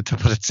game, to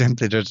put it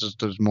simply.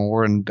 There's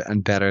more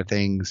and better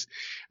things.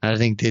 And I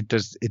think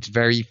it's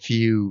very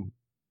few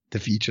the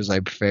features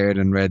I preferred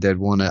in Red Dead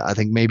 1. I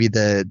think maybe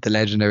the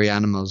legendary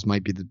animals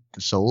might be the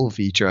sole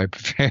feature I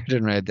preferred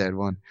in Red Dead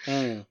 1.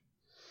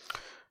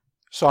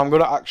 So I'm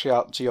gonna actually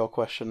answer your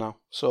question now.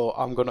 So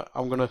I'm gonna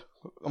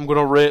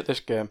rate this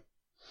game.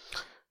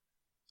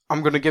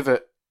 I'm gonna give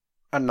it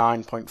a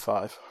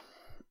 9.5.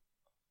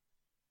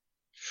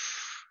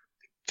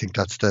 I think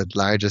that's the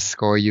largest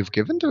score you've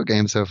given to a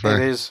game so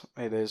far. It is.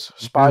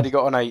 Spidey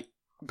got an 8.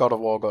 God of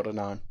War got a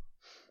 9.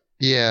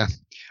 Yeah.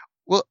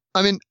 Well,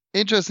 I mean,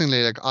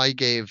 interestingly, like, I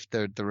gave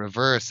the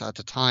reverse at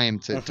the time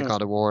to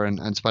God of War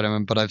and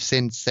Spider-Man, but I've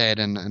since said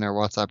in our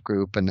WhatsApp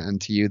group and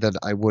to you that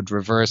I would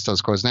reverse those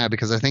scores now,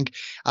 because I think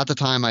at the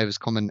time I was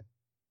coming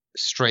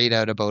straight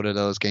out of both of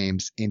those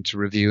games into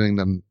reviewing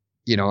them.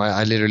 You know,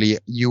 I literally,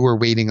 you were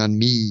waiting on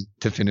me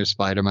to finish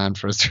Spider-Man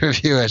for us to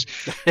review it.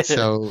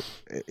 So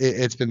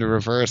it's been the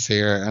reverse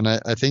here. And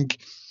I think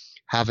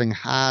having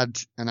had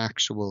an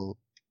actual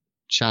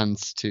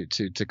chance to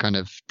kind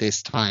of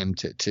this time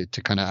to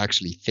kind of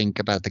actually think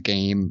about the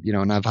game, you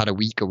know, and I've had a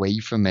week away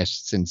from it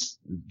since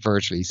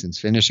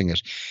finishing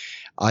it.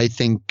 I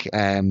think,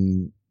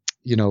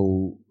 you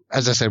know,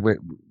 as I said,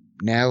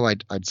 now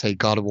I'd say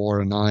God of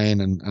War a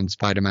 9 and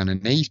Spider-Man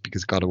an 8,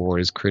 because God of War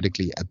is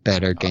critically a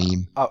better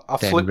game. I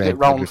flipped it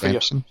round for you.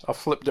 I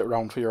flipped it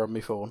round for you on my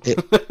phone.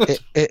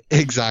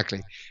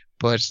 Exactly.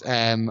 But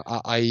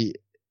I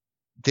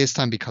this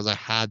time, because I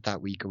had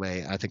that week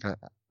away, I think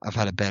I've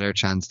had a better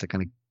chance to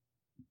kind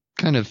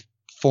of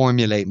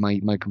formulate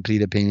my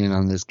complete opinion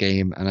on this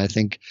game, and I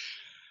think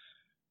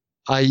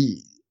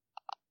I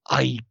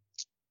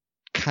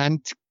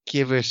can't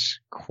give it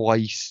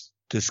quite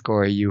the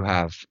score you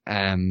have,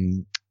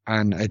 and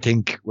I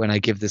think when I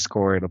give the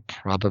score, it'll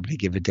probably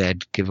give a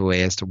dead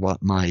giveaway as to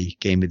what my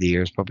game of the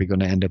year is probably going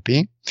to end up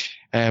being,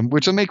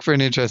 which will make for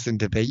an interesting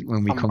debate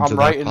when we come to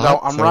that part.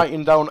 I'm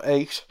writing down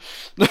 8.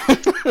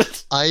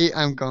 I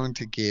am going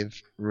to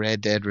give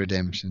Red Dead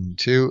Redemption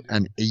 2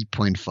 an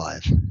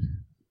 8.5.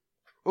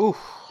 Ooh.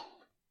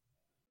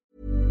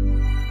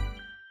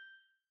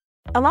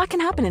 A lot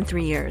can happen in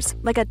 3 years,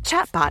 like a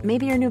chatbot may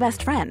be your new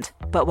best friend.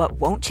 But what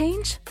won't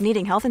change?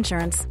 Needing health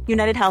insurance.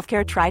 United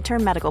Healthcare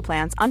Tri-Term Medical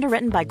Plans,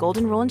 underwritten by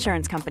Golden Rule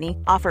Insurance Company,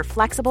 offer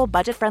flexible,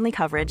 budget-friendly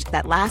coverage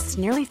that lasts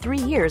nearly 3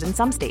 years in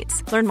some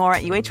states. Learn more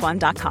at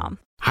UH1.com.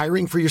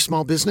 Hiring for your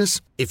small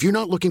business? If you're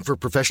not looking for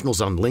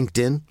professionals on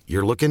LinkedIn,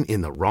 you're looking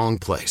in the wrong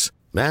place.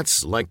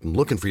 That's like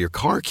looking for your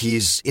car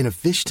keys in a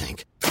fish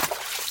tank.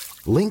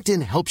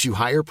 LinkedIn helps you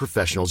hire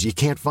professionals you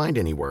can't find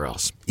anywhere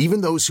else,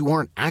 even those who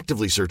aren't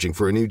actively searching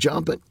for a new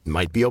job but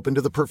might be open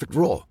to the perfect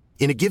role.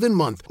 In a given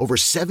month, over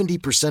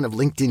 70% of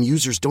LinkedIn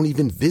users don't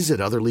even visit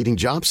other leading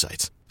job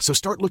sites. So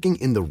start looking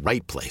in the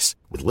right place.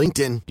 With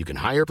LinkedIn, you can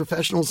hire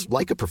professionals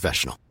like a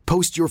professional.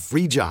 Post your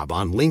free job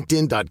on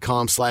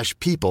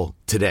linkedin.com/people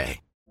today.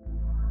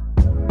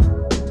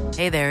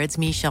 Hey there, it's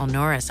Michelle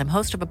Norris. I'm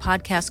host of a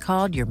podcast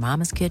called Your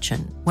Mama's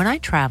Kitchen. When I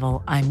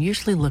travel, I'm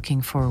usually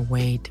looking for a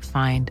way to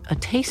find a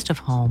taste of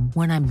home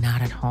when I'm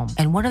not at home.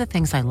 And one of the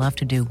things I love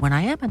to do when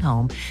I am at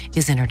home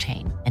is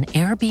entertain. And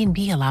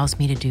Airbnb allows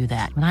me to do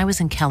that. When I was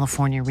in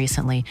California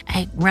recently,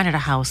 I rented a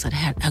house that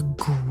had a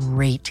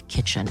great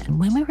kitchen. And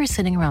when we were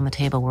sitting around the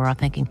table, we were all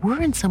thinking,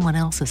 we're in someone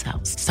else's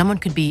house. Someone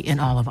could be in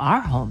all of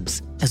our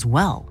homes as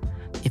well.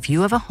 If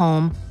you have a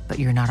home, but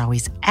you're not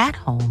always at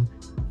home,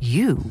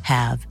 you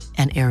have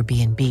an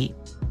Airbnb.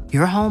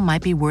 Your home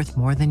might be worth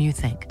more than you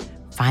think.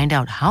 Find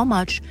out how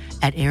much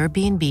at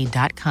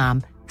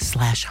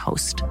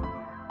airbnb.com/host.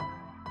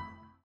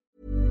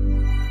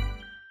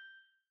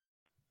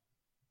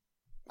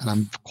 And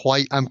I'm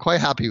quite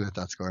happy with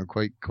that score. I'm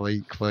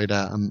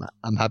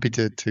happy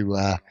to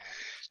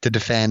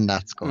defend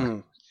that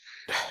score.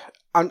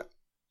 And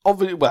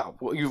obviously, well,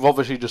 you've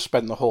obviously just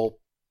spent the whole.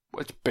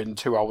 It's been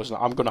 2 hours now.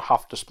 I'm going to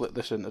have to split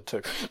this into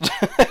two.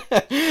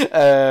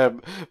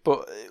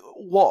 But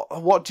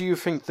what do you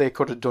think they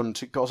could have done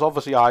to? Because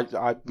obviously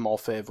I'm more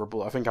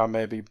favourable. I think I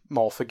may be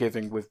more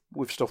forgiving with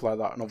stuff like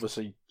that, and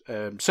obviously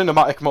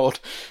cinematic mode.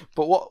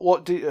 But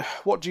what do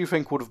you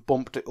think would have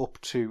bumped it up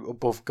to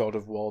above God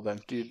of War?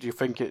 Then do you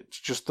think it's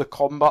just the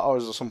combat, or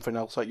is there something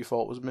else that you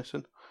thought was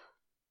missing?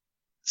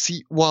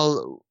 See,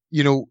 well,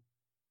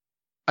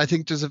 I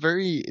think there's a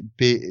very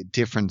big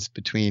difference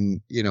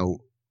between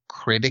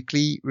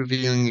critically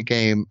reviewing a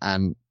game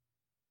and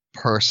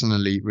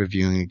personally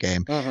reviewing a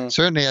game. Mm-hmm.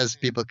 Certainly, as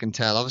people can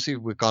tell, obviously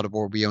with God of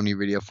War we only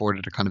really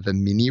afforded a kind of a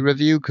mini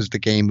review because the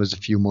game was a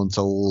few months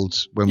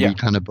old when we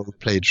kind of both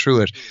played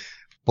through it.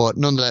 But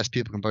nonetheless,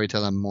 people can probably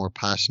tell I'm more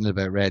passionate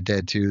about Red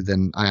Dead 2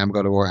 than I am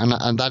God of War,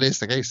 and that is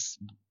the case.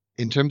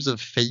 In terms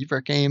of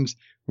favourite games,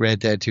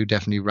 Red Dead 2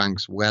 definitely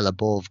ranks well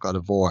above God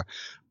of War.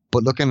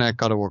 But looking at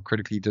God of War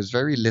critically, there's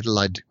very little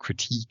I'd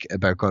critique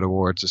about God of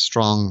War. It's a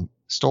strong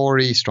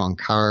story, strong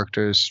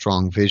characters,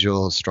 strong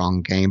visuals,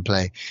 strong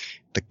gameplay.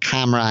 The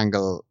camera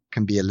angle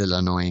can be a little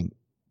annoying,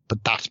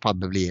 but that's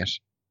probably it.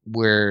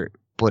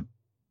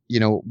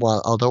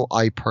 Although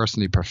I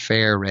personally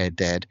prefer Red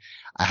Dead,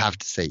 I have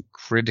to say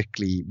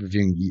critically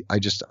reviewing, I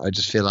just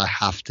feel I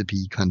have to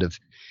be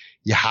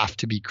you have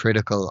to be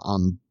critical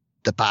on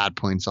the bad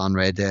points on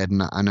Red Dead,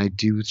 and I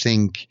do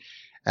think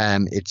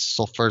it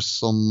suffers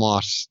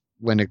somewhat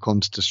when it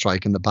comes to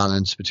striking the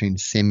balance between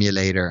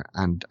simulator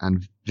and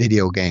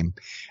video game.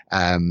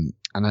 And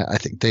I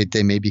think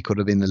they maybe could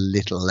have been a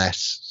little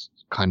less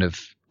kind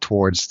of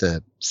towards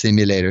the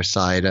simulator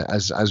side,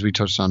 as we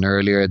touched on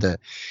earlier. The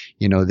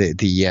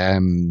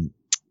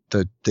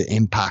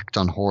impact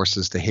on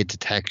horses, the hit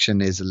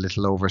detection is a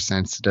little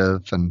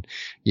oversensitive, and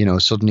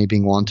suddenly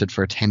being wanted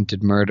for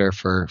attempted murder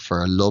for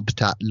love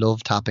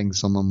tapping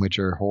someone with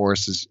your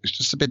horse is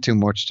just a bit too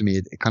much to me.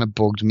 It kind of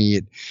bugged me.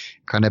 It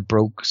kind of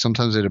broke.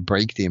 Sometimes it'd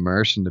break the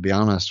immersion, to be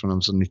honest, when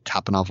I'm suddenly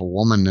tapping off a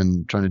woman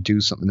and trying to do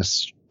something in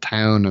this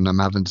town and I'm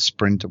having to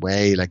sprint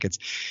away. Like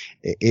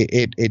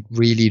it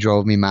really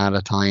drove me mad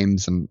at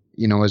times. And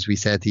as we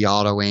said, the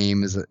auto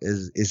aim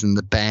isn't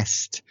the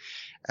best.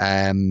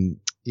 As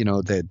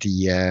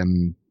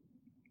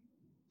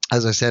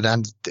I said,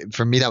 and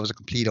for me, that was a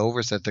complete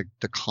oversight.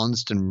 The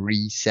constant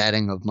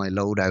resetting of my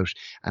loadout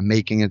and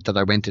making it that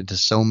I went into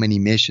so many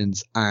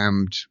missions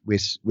armed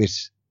with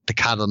the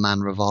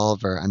Cattleman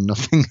revolver and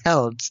nothing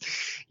else.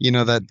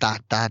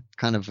 That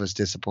kind of was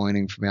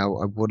disappointing for me. I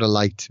would have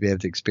liked to be able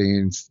to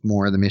experience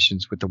more of the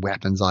missions with the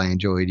weapons I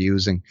enjoyed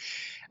using.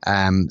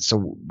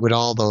 So with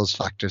all those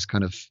factors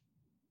kind of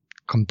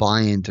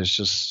combined, I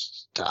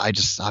just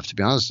have to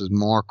be honest, there's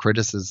more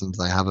criticisms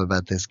I have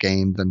about this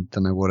game than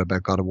I would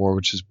about God of War,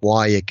 which is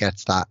why it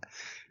gets that.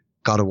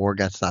 God of War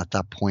gets that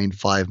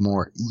 0.5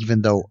 more,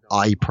 even though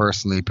I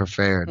personally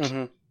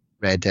preferred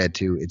Red Dead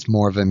 2. It's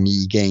more of a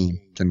me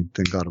game than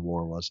God of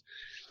War was.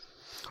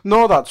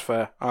 No, that's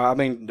fair. I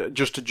mean,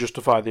 just to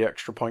justify the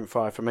extra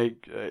 0.5 for me,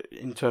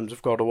 in terms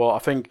of God of War, I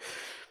think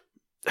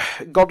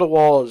God of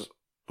War's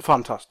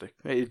fantastic.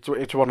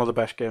 It's one of the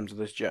best games of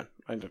this gen,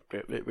 and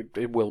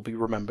it will be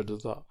remembered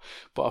as that.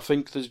 But I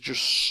think there's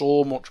just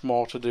so much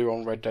more to do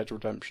on Red Dead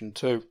Redemption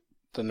 2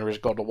 than there is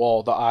God of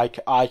War that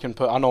I can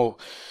put. I know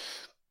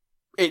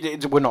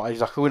we're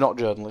not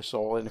journalists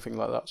or anything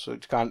like that, so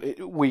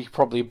we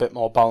probably a bit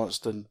more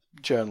balanced than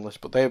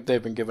journalists, but they've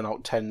been giving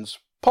out 10s,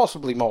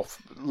 possibly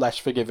less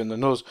forgiving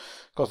than us,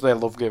 because they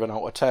love giving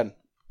out a 10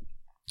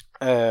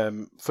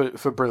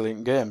 for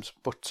brilliant games.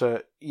 But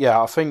I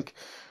think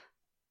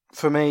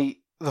for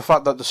me, the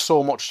fact that there's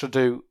so much to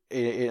do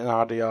in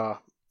RDR,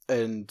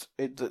 and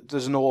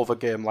there's no other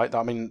game like that.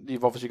 I mean,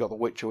 you've obviously got The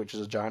Witcher, which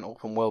is a giant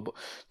open world, but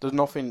there's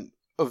nothing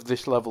of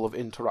this level of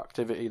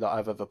interactivity that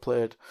I've ever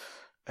played.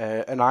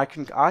 and I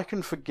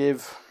can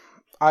forgive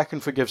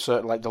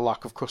certain, like, the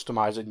lack of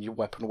customizing your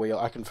weapon wheel.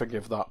 I can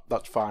forgive that.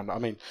 That's fine. I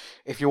mean,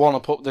 if you want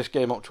to put this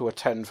game up to a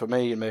 10 for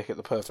me and make it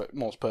the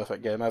most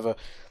perfect game ever,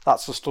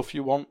 that's the stuff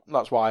you want.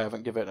 That's why I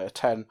haven't given it a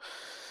 10.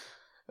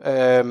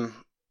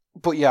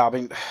 But yeah, I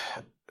mean,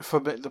 for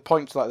the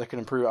points that they can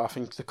improve, I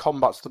think the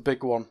combat's the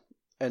big one.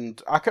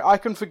 And I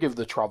can forgive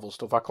the travel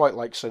stuff. I quite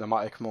like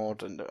cinematic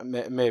mode, and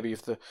maybe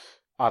if they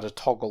add a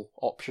toggle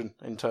option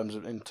in terms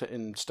of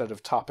instead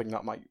of tapping,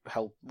 that might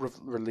help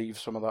relieve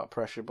some of that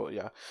pressure. But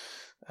yeah,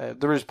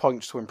 there is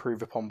points to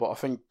improve upon. But I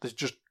think there's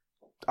just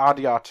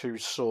RDR2,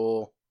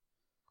 so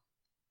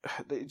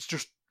it's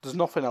just there's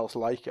nothing else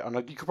like it.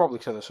 And you could probably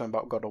say the same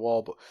about God of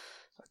War, but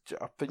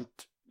I think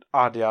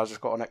RDR's just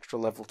got an extra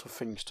level to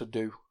things to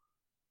do.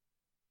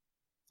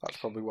 That's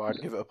probably why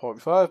I'd give it a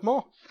 0.5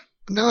 more.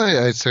 No,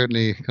 I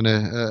certainly kind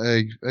of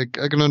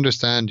I can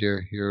understand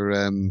your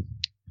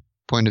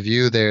point of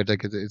view there.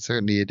 Like it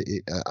certainly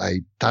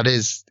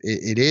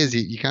it is.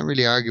 You can't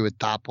really argue with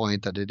that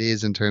point, that it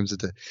is in terms of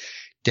the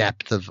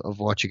depth of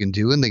what you can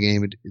do in the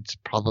game. It's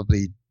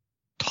probably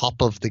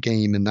top of the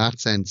game in that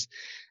sense.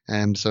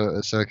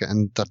 So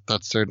and that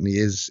certainly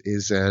is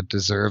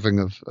deserving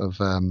of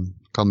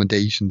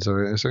commendation.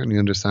 So I certainly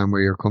understand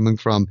where you're coming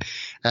from.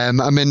 I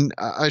mean,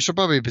 I should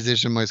probably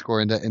position my score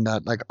in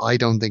that like, I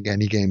don't think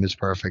any game is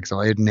perfect,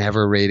 so I'd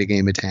never rate a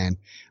game a 10.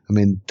 I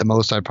mean, the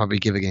most I'd probably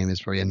give a game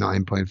is probably a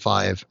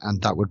 9.5,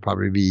 and that would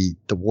probably be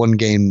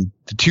the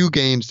two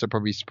games that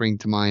probably spring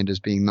to mind as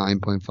being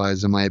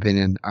 9.5s in my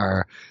opinion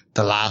are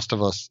The Last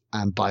of Us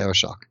and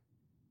BioShock.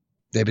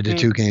 They'd be the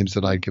two games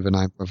that I'd give a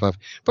 9.5.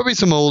 Probably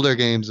some older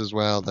games as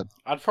well that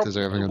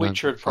deserving a 9.5.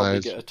 Witcher would probably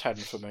get a 10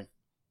 for me,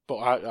 but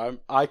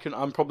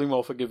I'm probably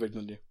more forgiving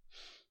than you.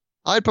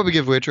 I'd probably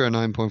give Witcher a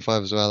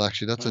 9.5 as well.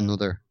 Actually, that's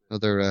another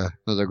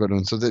good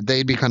one. So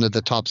they'd be kind of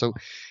the top. So,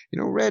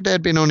 Red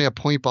Dead being only a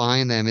point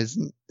behind them it's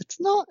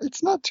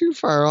not too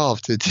far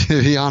off to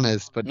be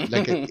honest. But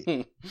like,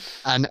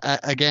 and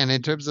again,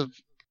 in terms of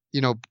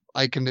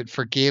I can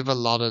forgive a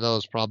lot of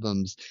those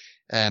problems.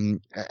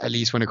 At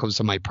least when it comes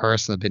to my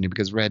personal opinion,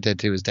 because Red Dead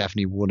 2 is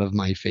definitely one of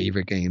my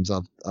favorite games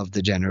of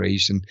the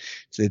generation.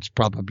 So it's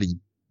probably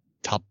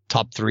top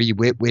three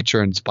with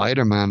Witcher and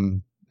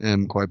Spider-Man,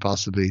 quite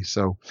possibly.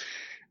 So,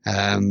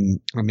 I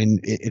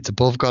mean, it's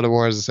above God of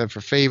War, as I said,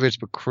 for favorites,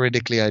 but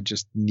critically, I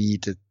just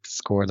need to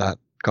score that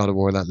God of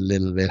War that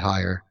little bit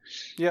higher.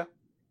 Yeah.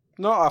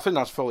 No, I think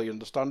that's fully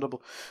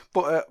understandable.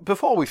 But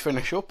before we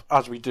finish up,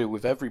 as we do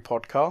with every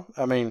podcast,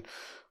 I mean,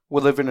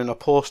 we're living in a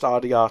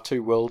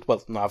post-RDR2 world.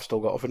 Well, no, I've still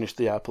got to finish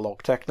the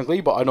epilogue technically,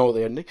 but I know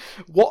the ending.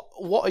 What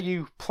are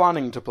you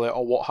planning to play,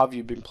 or what have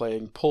you been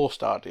playing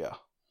post-RDR?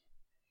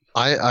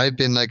 I've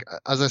been like,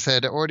 as I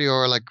said,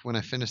 RDR, like when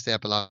I finished the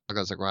epilogue, I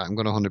was like, right, I'm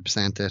going to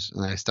 100% it.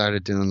 And I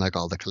started doing like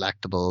all the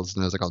collectibles,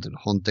 and I was like, I'll do the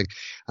hunting.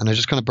 And I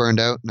just kind of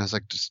burned out, and I was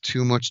like, there's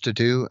too much to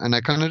do. And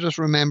I kind of just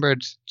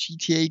remembered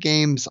GTA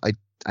games.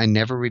 I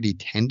never really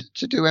tended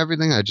to do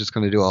everything. I just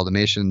kind of do all the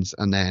missions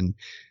and then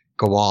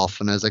go off.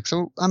 And I was like,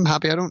 so I'm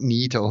happy. I don't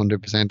need to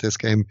 100% this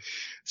game.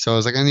 So I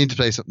was like, I need to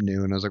play something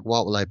new. And I was like,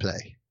 what will I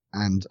play?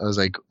 And I was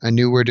like, I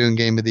knew we're doing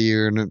Game of the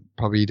Year in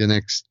probably the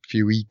next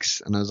few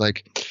weeks. And I was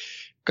like,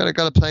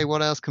 gotta play.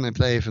 What else can I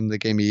play from the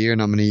Game of the Year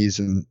nominees?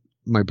 And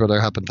my brother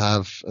happened to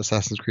have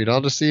Assassin's Creed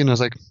Odyssey, and I was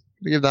like,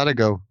 give that a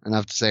go. And I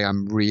have to say,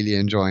 I'm really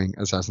enjoying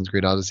Assassin's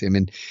Creed Odyssey. I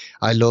mean,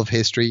 I love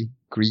history.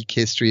 Greek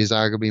history is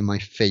arguably my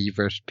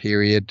favorite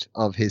period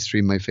of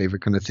history, my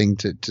favorite kind of thing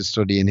to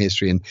study in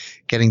history, and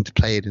getting to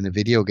play it in a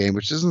video game,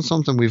 which isn't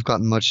something we've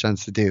gotten much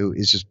chance to do,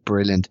 is just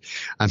brilliant.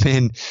 I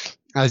mean,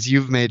 as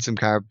you've made some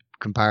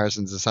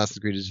comparisons, Assassin's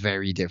Creed is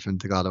very different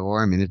to God of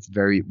War. I mean, it's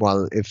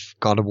if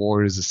God of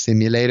War is a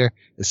simulator,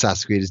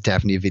 Assassin's Creed is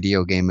definitely a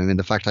video game. I mean,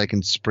 the fact I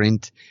can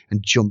sprint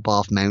and jump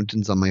off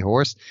mountains on my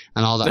horse,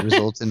 and all that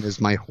results in is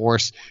my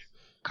horse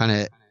kind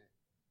of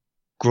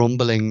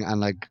grumbling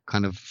and like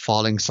kind of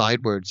falling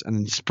sideways and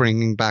then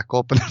springing back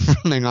up and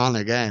running on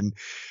again.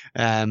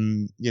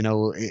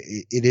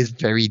 It is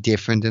very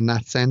different in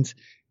that sense.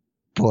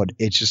 But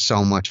it's just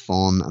so much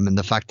fun. I mean,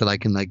 the fact that I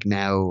can like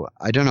now,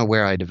 I don't know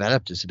where I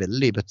developed this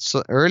ability, but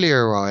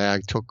earlier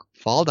I took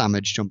fall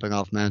damage jumping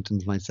off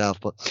mountains myself,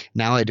 but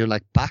now I do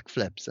like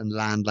backflips and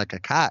land like a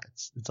cat.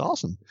 It's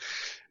awesome.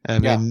 I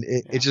mean,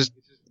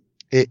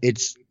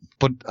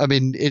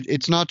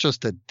 it's not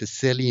just the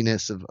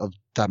silliness of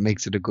that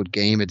makes it a good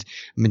game.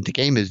 The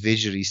game is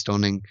visually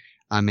stunning.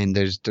 I mean,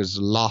 there's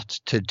a lot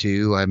to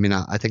do. I mean,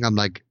 I think I'm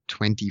like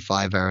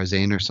 25 hours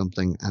in or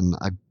something, and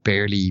I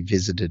barely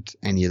visited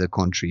any of the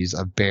countries.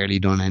 I've barely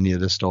done any of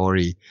the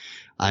story.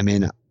 I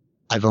mean,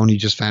 I've only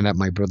just found out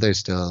my brother's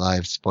still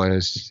alive.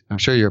 Spoilers. I'm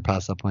sure you're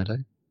past that point, eh?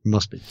 You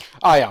must be.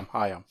 I am.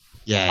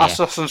 Yeah.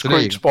 Assassin's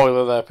Creed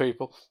spoiler there,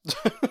 people.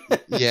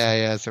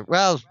 yeah. So,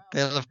 well,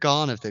 they'll have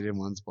gone if they didn't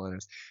want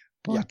spoilers.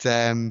 But,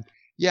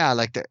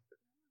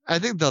 I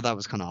think though that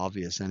was kind of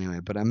obvious anyway,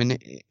 but I mean,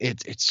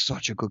 it's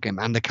such a good game.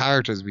 And the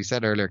characters, we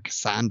said earlier,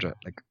 Cassandra,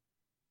 like,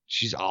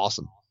 she's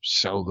awesome. She's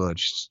so good.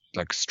 She's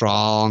like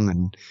strong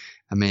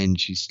I mean,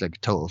 she's like a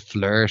total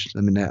flirt.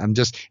 I mean,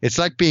 it's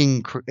like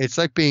being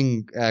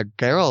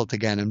Geralt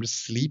again. I'm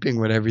just sleeping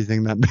with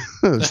everything that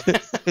moves.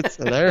 It's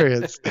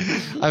hilarious.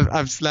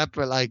 I've slept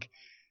with like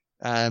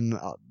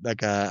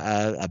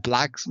a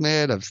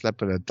blacksmith. I've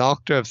slept with a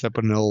doctor. I've slept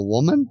with an old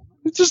woman.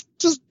 It just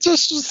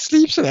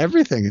sleeps with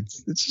everything.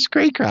 It's just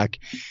great crack.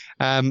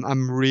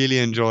 I'm really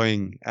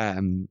enjoying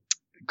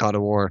God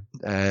of War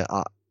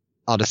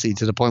Odyssey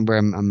to the point where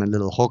I'm a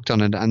little hooked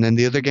on it. And then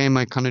the other game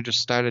I kind of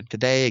just started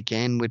today,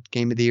 again with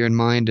Game of the Year in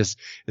mind, is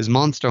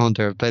Monster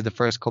Hunter. I've played the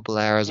first couple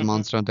of hours of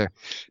Monster Hunter.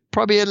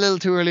 Probably a little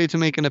too early to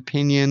make an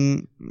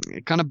opinion.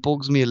 It kind of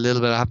bugs me a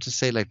little bit. I have to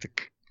say,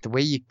 like the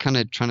way you kind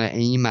of trying to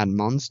aim at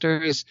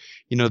monsters,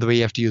 you know, the way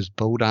you have to use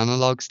both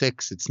analog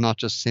sticks. It's not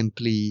just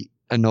simply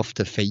enough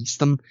to face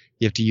them.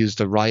 You have to use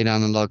the right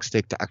analog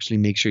stick to actually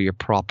make sure you're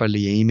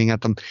properly aiming at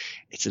them.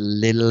 It's a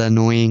little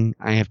annoying,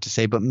 I have to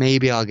say, but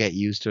maybe I'll get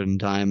used to it in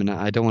time. And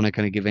I don't want to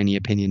kind of give any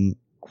opinion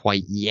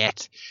quite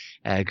yet,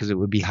 because it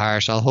would be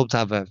harsh. I'll hope to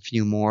have a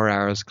few more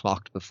hours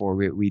clocked before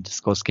we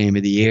discuss Game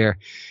of the Year.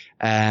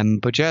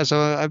 But yeah, so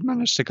I've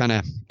managed to kind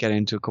of get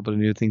into a couple of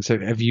new things.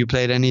 Have you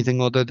played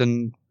anything other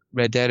than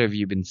Red Dead, or have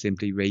you been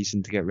simply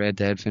racing to get Red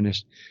Dead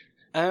finished?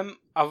 I've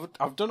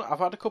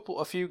had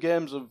a few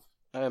games of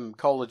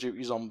Call of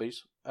Duty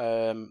Zombies.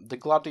 The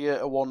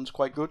Gladiator one's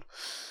quite good,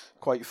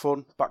 quite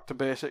fun. Back to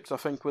basics, I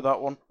think, with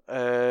that one.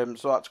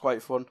 So that's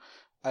quite fun.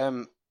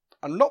 I've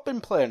not been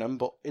playing them,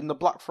 but in the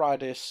Black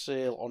Friday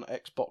sale on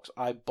Xbox,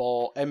 I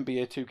bought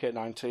NBA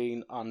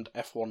 2K19 and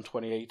F1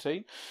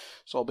 2018.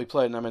 So I'll be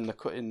playing them in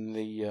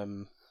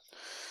the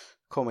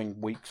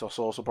coming weeks or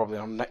so. So probably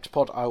on the next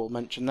pod I will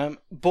mention them.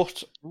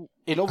 But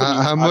in other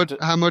news,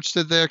 how much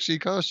did they actually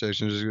cost?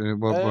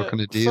 What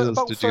kind of deals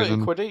about did you get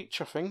on? £30 each,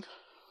 I think.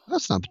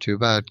 That's not too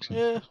bad.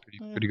 Yeah,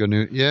 pretty good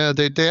news. Yeah,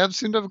 they have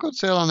seemed to have a good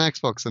sale on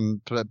Xbox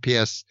and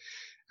PS,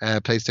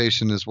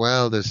 PlayStation as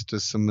well. There's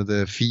some of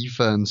the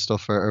FIFA and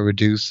stuff are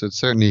reduced. So it's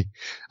certainly,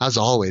 as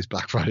always,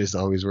 Black Friday is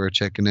always worth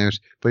checking out.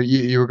 But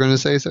you were going to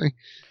say something?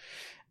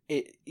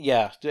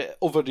 The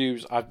other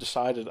news, I've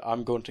decided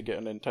I'm going to get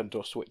a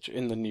Nintendo Switch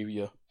in the new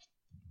year.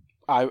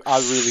 I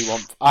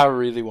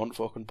really want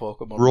fucking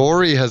Pokemon.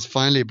 Rory has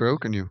finally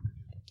broken you.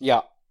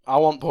 Yeah, I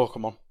want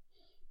Pokemon.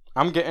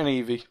 I'm getting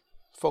Eevee.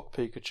 Fuck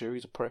Pikachu,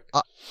 he's a prick.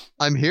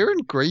 I'm hearing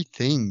great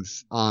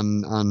things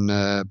on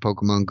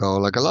Pokemon Go.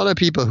 Like, a lot of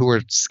people who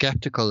are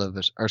skeptical of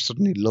it are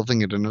suddenly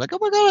loving it, and they're like, oh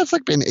my god, it's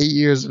like been 8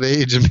 years of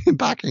age and being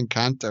back in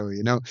Kanto,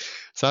 you know?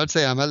 So I'd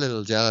say I'm a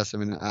little jealous. I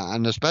mean,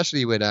 and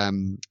especially with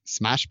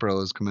Smash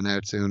Bros coming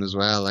out soon as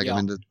well. Like, yeah.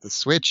 I mean, the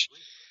Switch.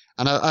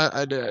 And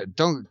I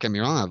don't get me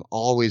wrong, I've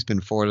always been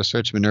for the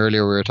Switch. I mean,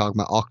 earlier we were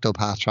talking about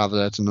Octopath Traveler.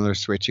 That's another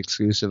Switch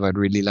exclusive I'd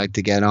really like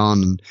to get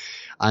on. And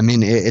I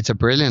mean, it's a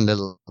brilliant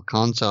little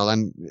console.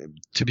 And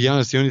to be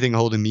honest, the only thing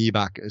holding me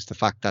back is the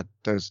fact that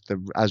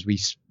as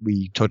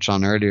we touched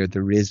on earlier,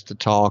 there is the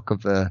talk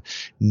of a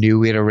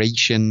new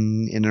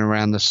iteration in and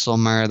around the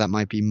summer that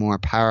might be more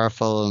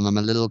powerful. And I'm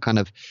a little kind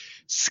of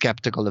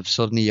skeptical if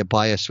suddenly you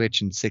buy a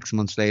Switch and 6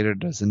 months later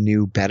there's a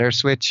new, better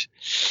Switch.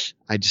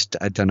 I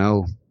don't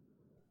know.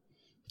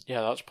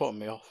 Yeah, that's putting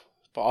me off.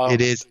 But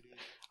it is.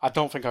 I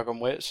don't think I can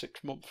wait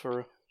 6 months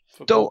for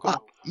Pokemon.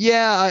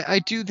 I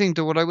do think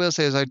that what I will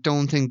say is I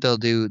don't think they'll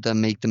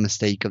make the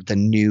mistake of the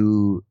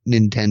new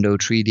Nintendo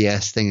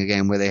 3DS thing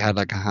again, where they had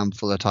like a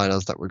handful of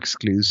titles that were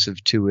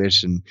exclusive to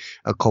it and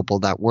a couple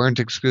that weren't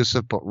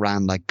exclusive but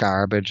ran like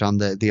garbage on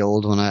the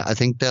old one. I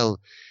think they'll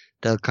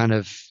kind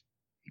of,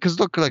 because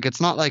look, like,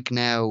 it's not like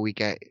now we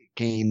get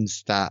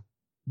games that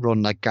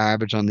run like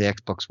garbage on the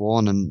Xbox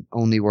One and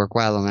only work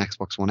well on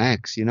Xbox One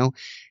X, you know?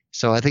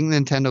 So I think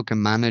Nintendo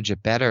can manage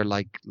it better,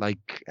 like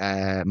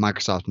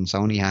Microsoft and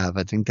Sony have.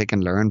 I think they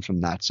can learn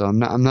from that. So I'm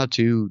not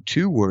too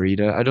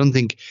worried. I don't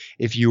think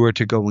if you were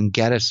to go and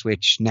get a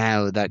Switch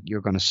now that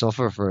you're going to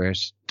suffer for it.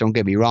 Don't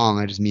get me wrong.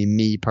 I just mean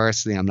me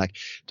personally. I'm like,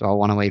 do I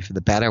want to wait for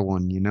the better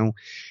one? You know,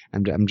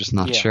 I'm just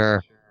not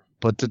sure.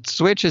 But the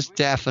Switch is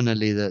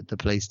definitely the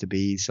place to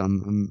be. So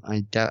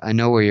I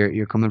know where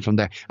you're coming from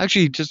there.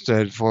 Actually, just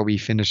before we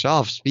finish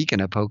off, speaking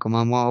of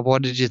Pokemon,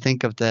 what did you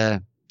think of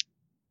the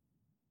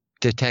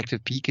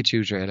Detective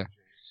Pikachu trailer?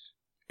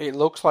 It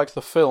looks like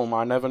the film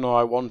I never know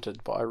I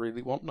wanted, but I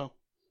really want now.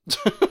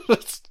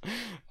 That's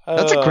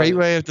a great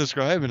way of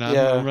describing it.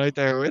 I'm right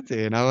there with you.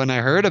 You know, when I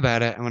heard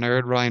about it and when I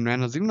heard Ryan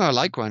Reynolds, even though I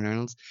like Ryan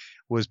Reynolds,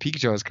 was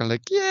Pikachu, I was kind of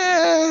like,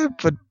 yeah.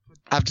 But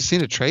after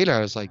seeing the trailer,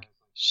 I was like,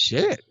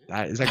 shit,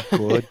 that is a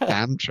good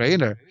damn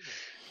trailer.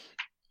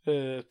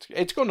 I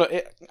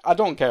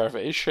don't care if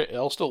it is shit,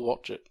 I'll still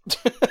watch it.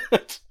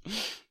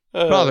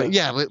 Probably,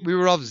 yeah. We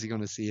were obviously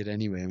going to see it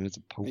anyway. I mean, it's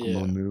a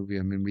Pokemon movie.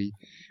 I mean, we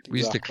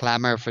used to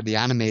clamour for the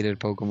animated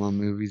Pokemon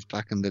movies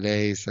back in the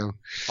day. So,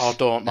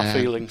 don't my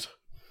feelings.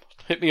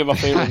 Hit me in my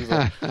feelings.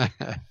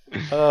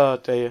 Oh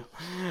dear.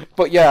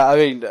 But yeah, I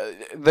mean,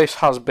 this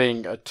has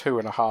been a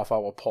 2.5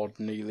 hour pod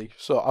nearly,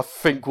 so I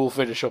think we'll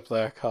finish up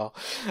there, Carl.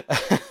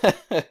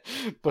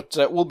 But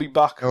we'll be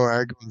back. No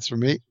arguments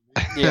from me.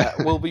 Yeah,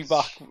 we'll be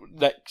back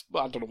next.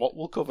 I don't know what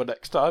we'll cover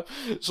next time.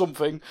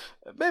 Something,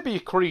 maybe a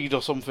Creed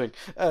or something.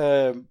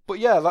 But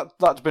yeah,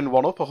 that's been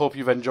One Up. I hope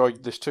you've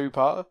enjoyed this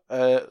two-parter.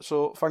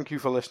 So thank you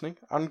for listening,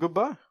 and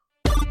goodbye.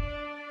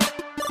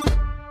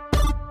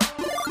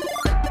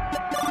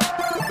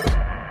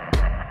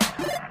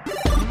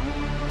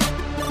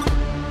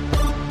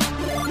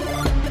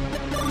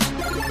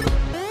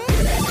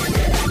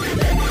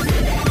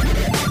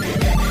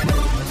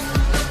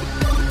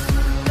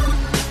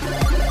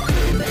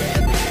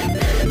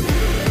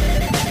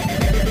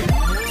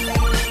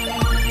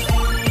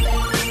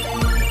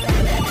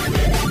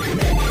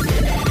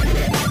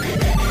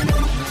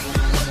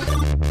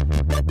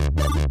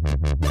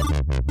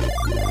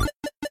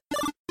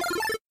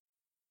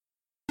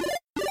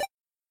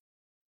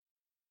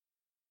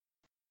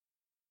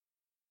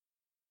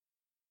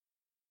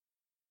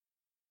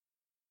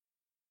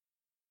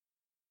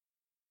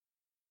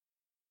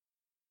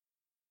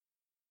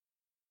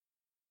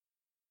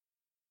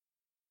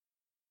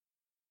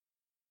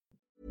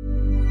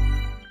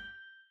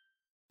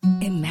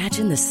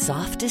 Imagine the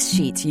softest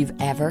sheets you've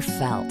ever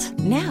felt.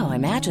 Now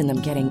imagine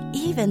them getting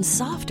even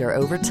softer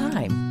over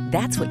time.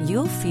 That's what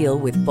you'll feel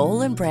with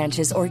Boll &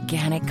 Branch's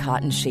organic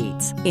cotton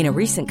sheets. In a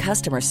recent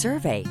customer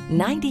survey,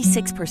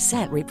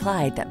 96%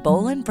 replied that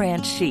Boll &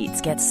 Branch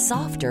sheets get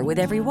softer with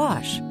every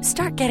wash.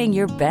 Start getting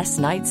your best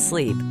night's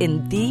sleep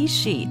in these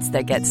sheets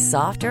that get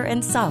softer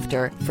and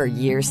softer for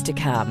years to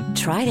come.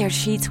 Try their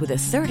sheets with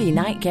a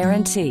 30-night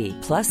guarantee.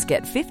 Plus,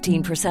 get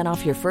 15%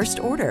 off your first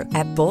order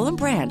at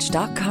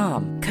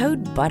bollandbranch.com.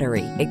 Code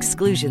BUTTERY.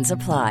 Exclusions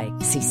apply.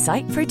 See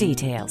site for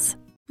details.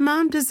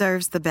 Mom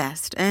deserves the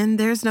best, and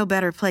there's no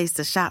better place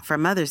to shop for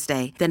Mother's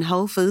Day than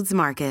Whole Foods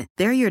Market.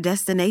 They're your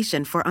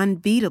destination for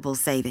unbeatable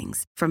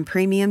savings, from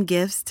premium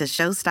gifts to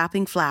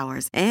show-stopping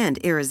flowers and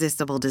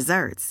irresistible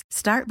desserts.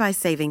 Start by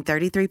saving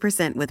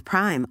 33% with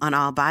Prime on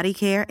all body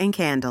care and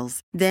candles.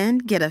 Then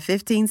get a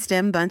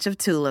 15-stem bunch of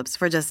tulips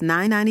for just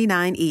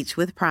 $9.99 each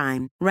with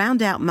Prime.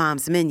 Round out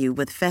Mom's menu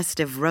with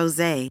festive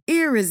rosé,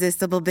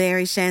 irresistible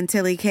berry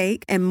chantilly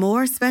cake, and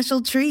more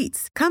special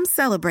treats. Come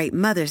celebrate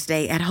Mother's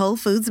Day at Whole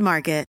Foods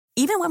Market.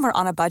 Even when we're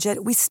on a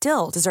budget, we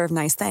still deserve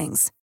nice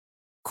things.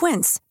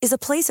 Quince is a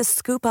place to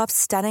scoop up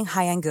stunning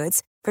high-end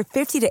goods for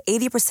 50 to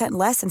 80%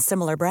 less than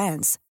similar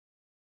brands.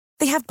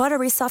 They have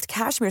buttery soft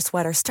cashmere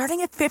sweaters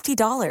starting at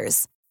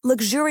 $50,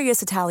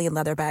 luxurious Italian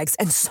leather bags,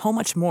 and so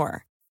much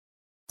more.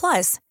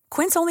 Plus,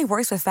 Quince only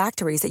works with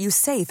factories that use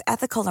safe,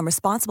 ethical, and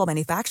responsible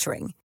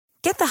manufacturing.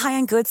 Get the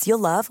high-end goods you'll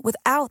love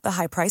without the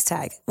high price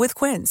tag with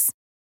Quince.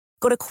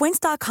 Go to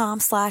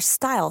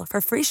quince.com/style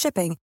for free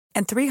shipping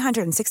and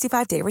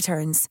 365-day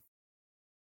returns.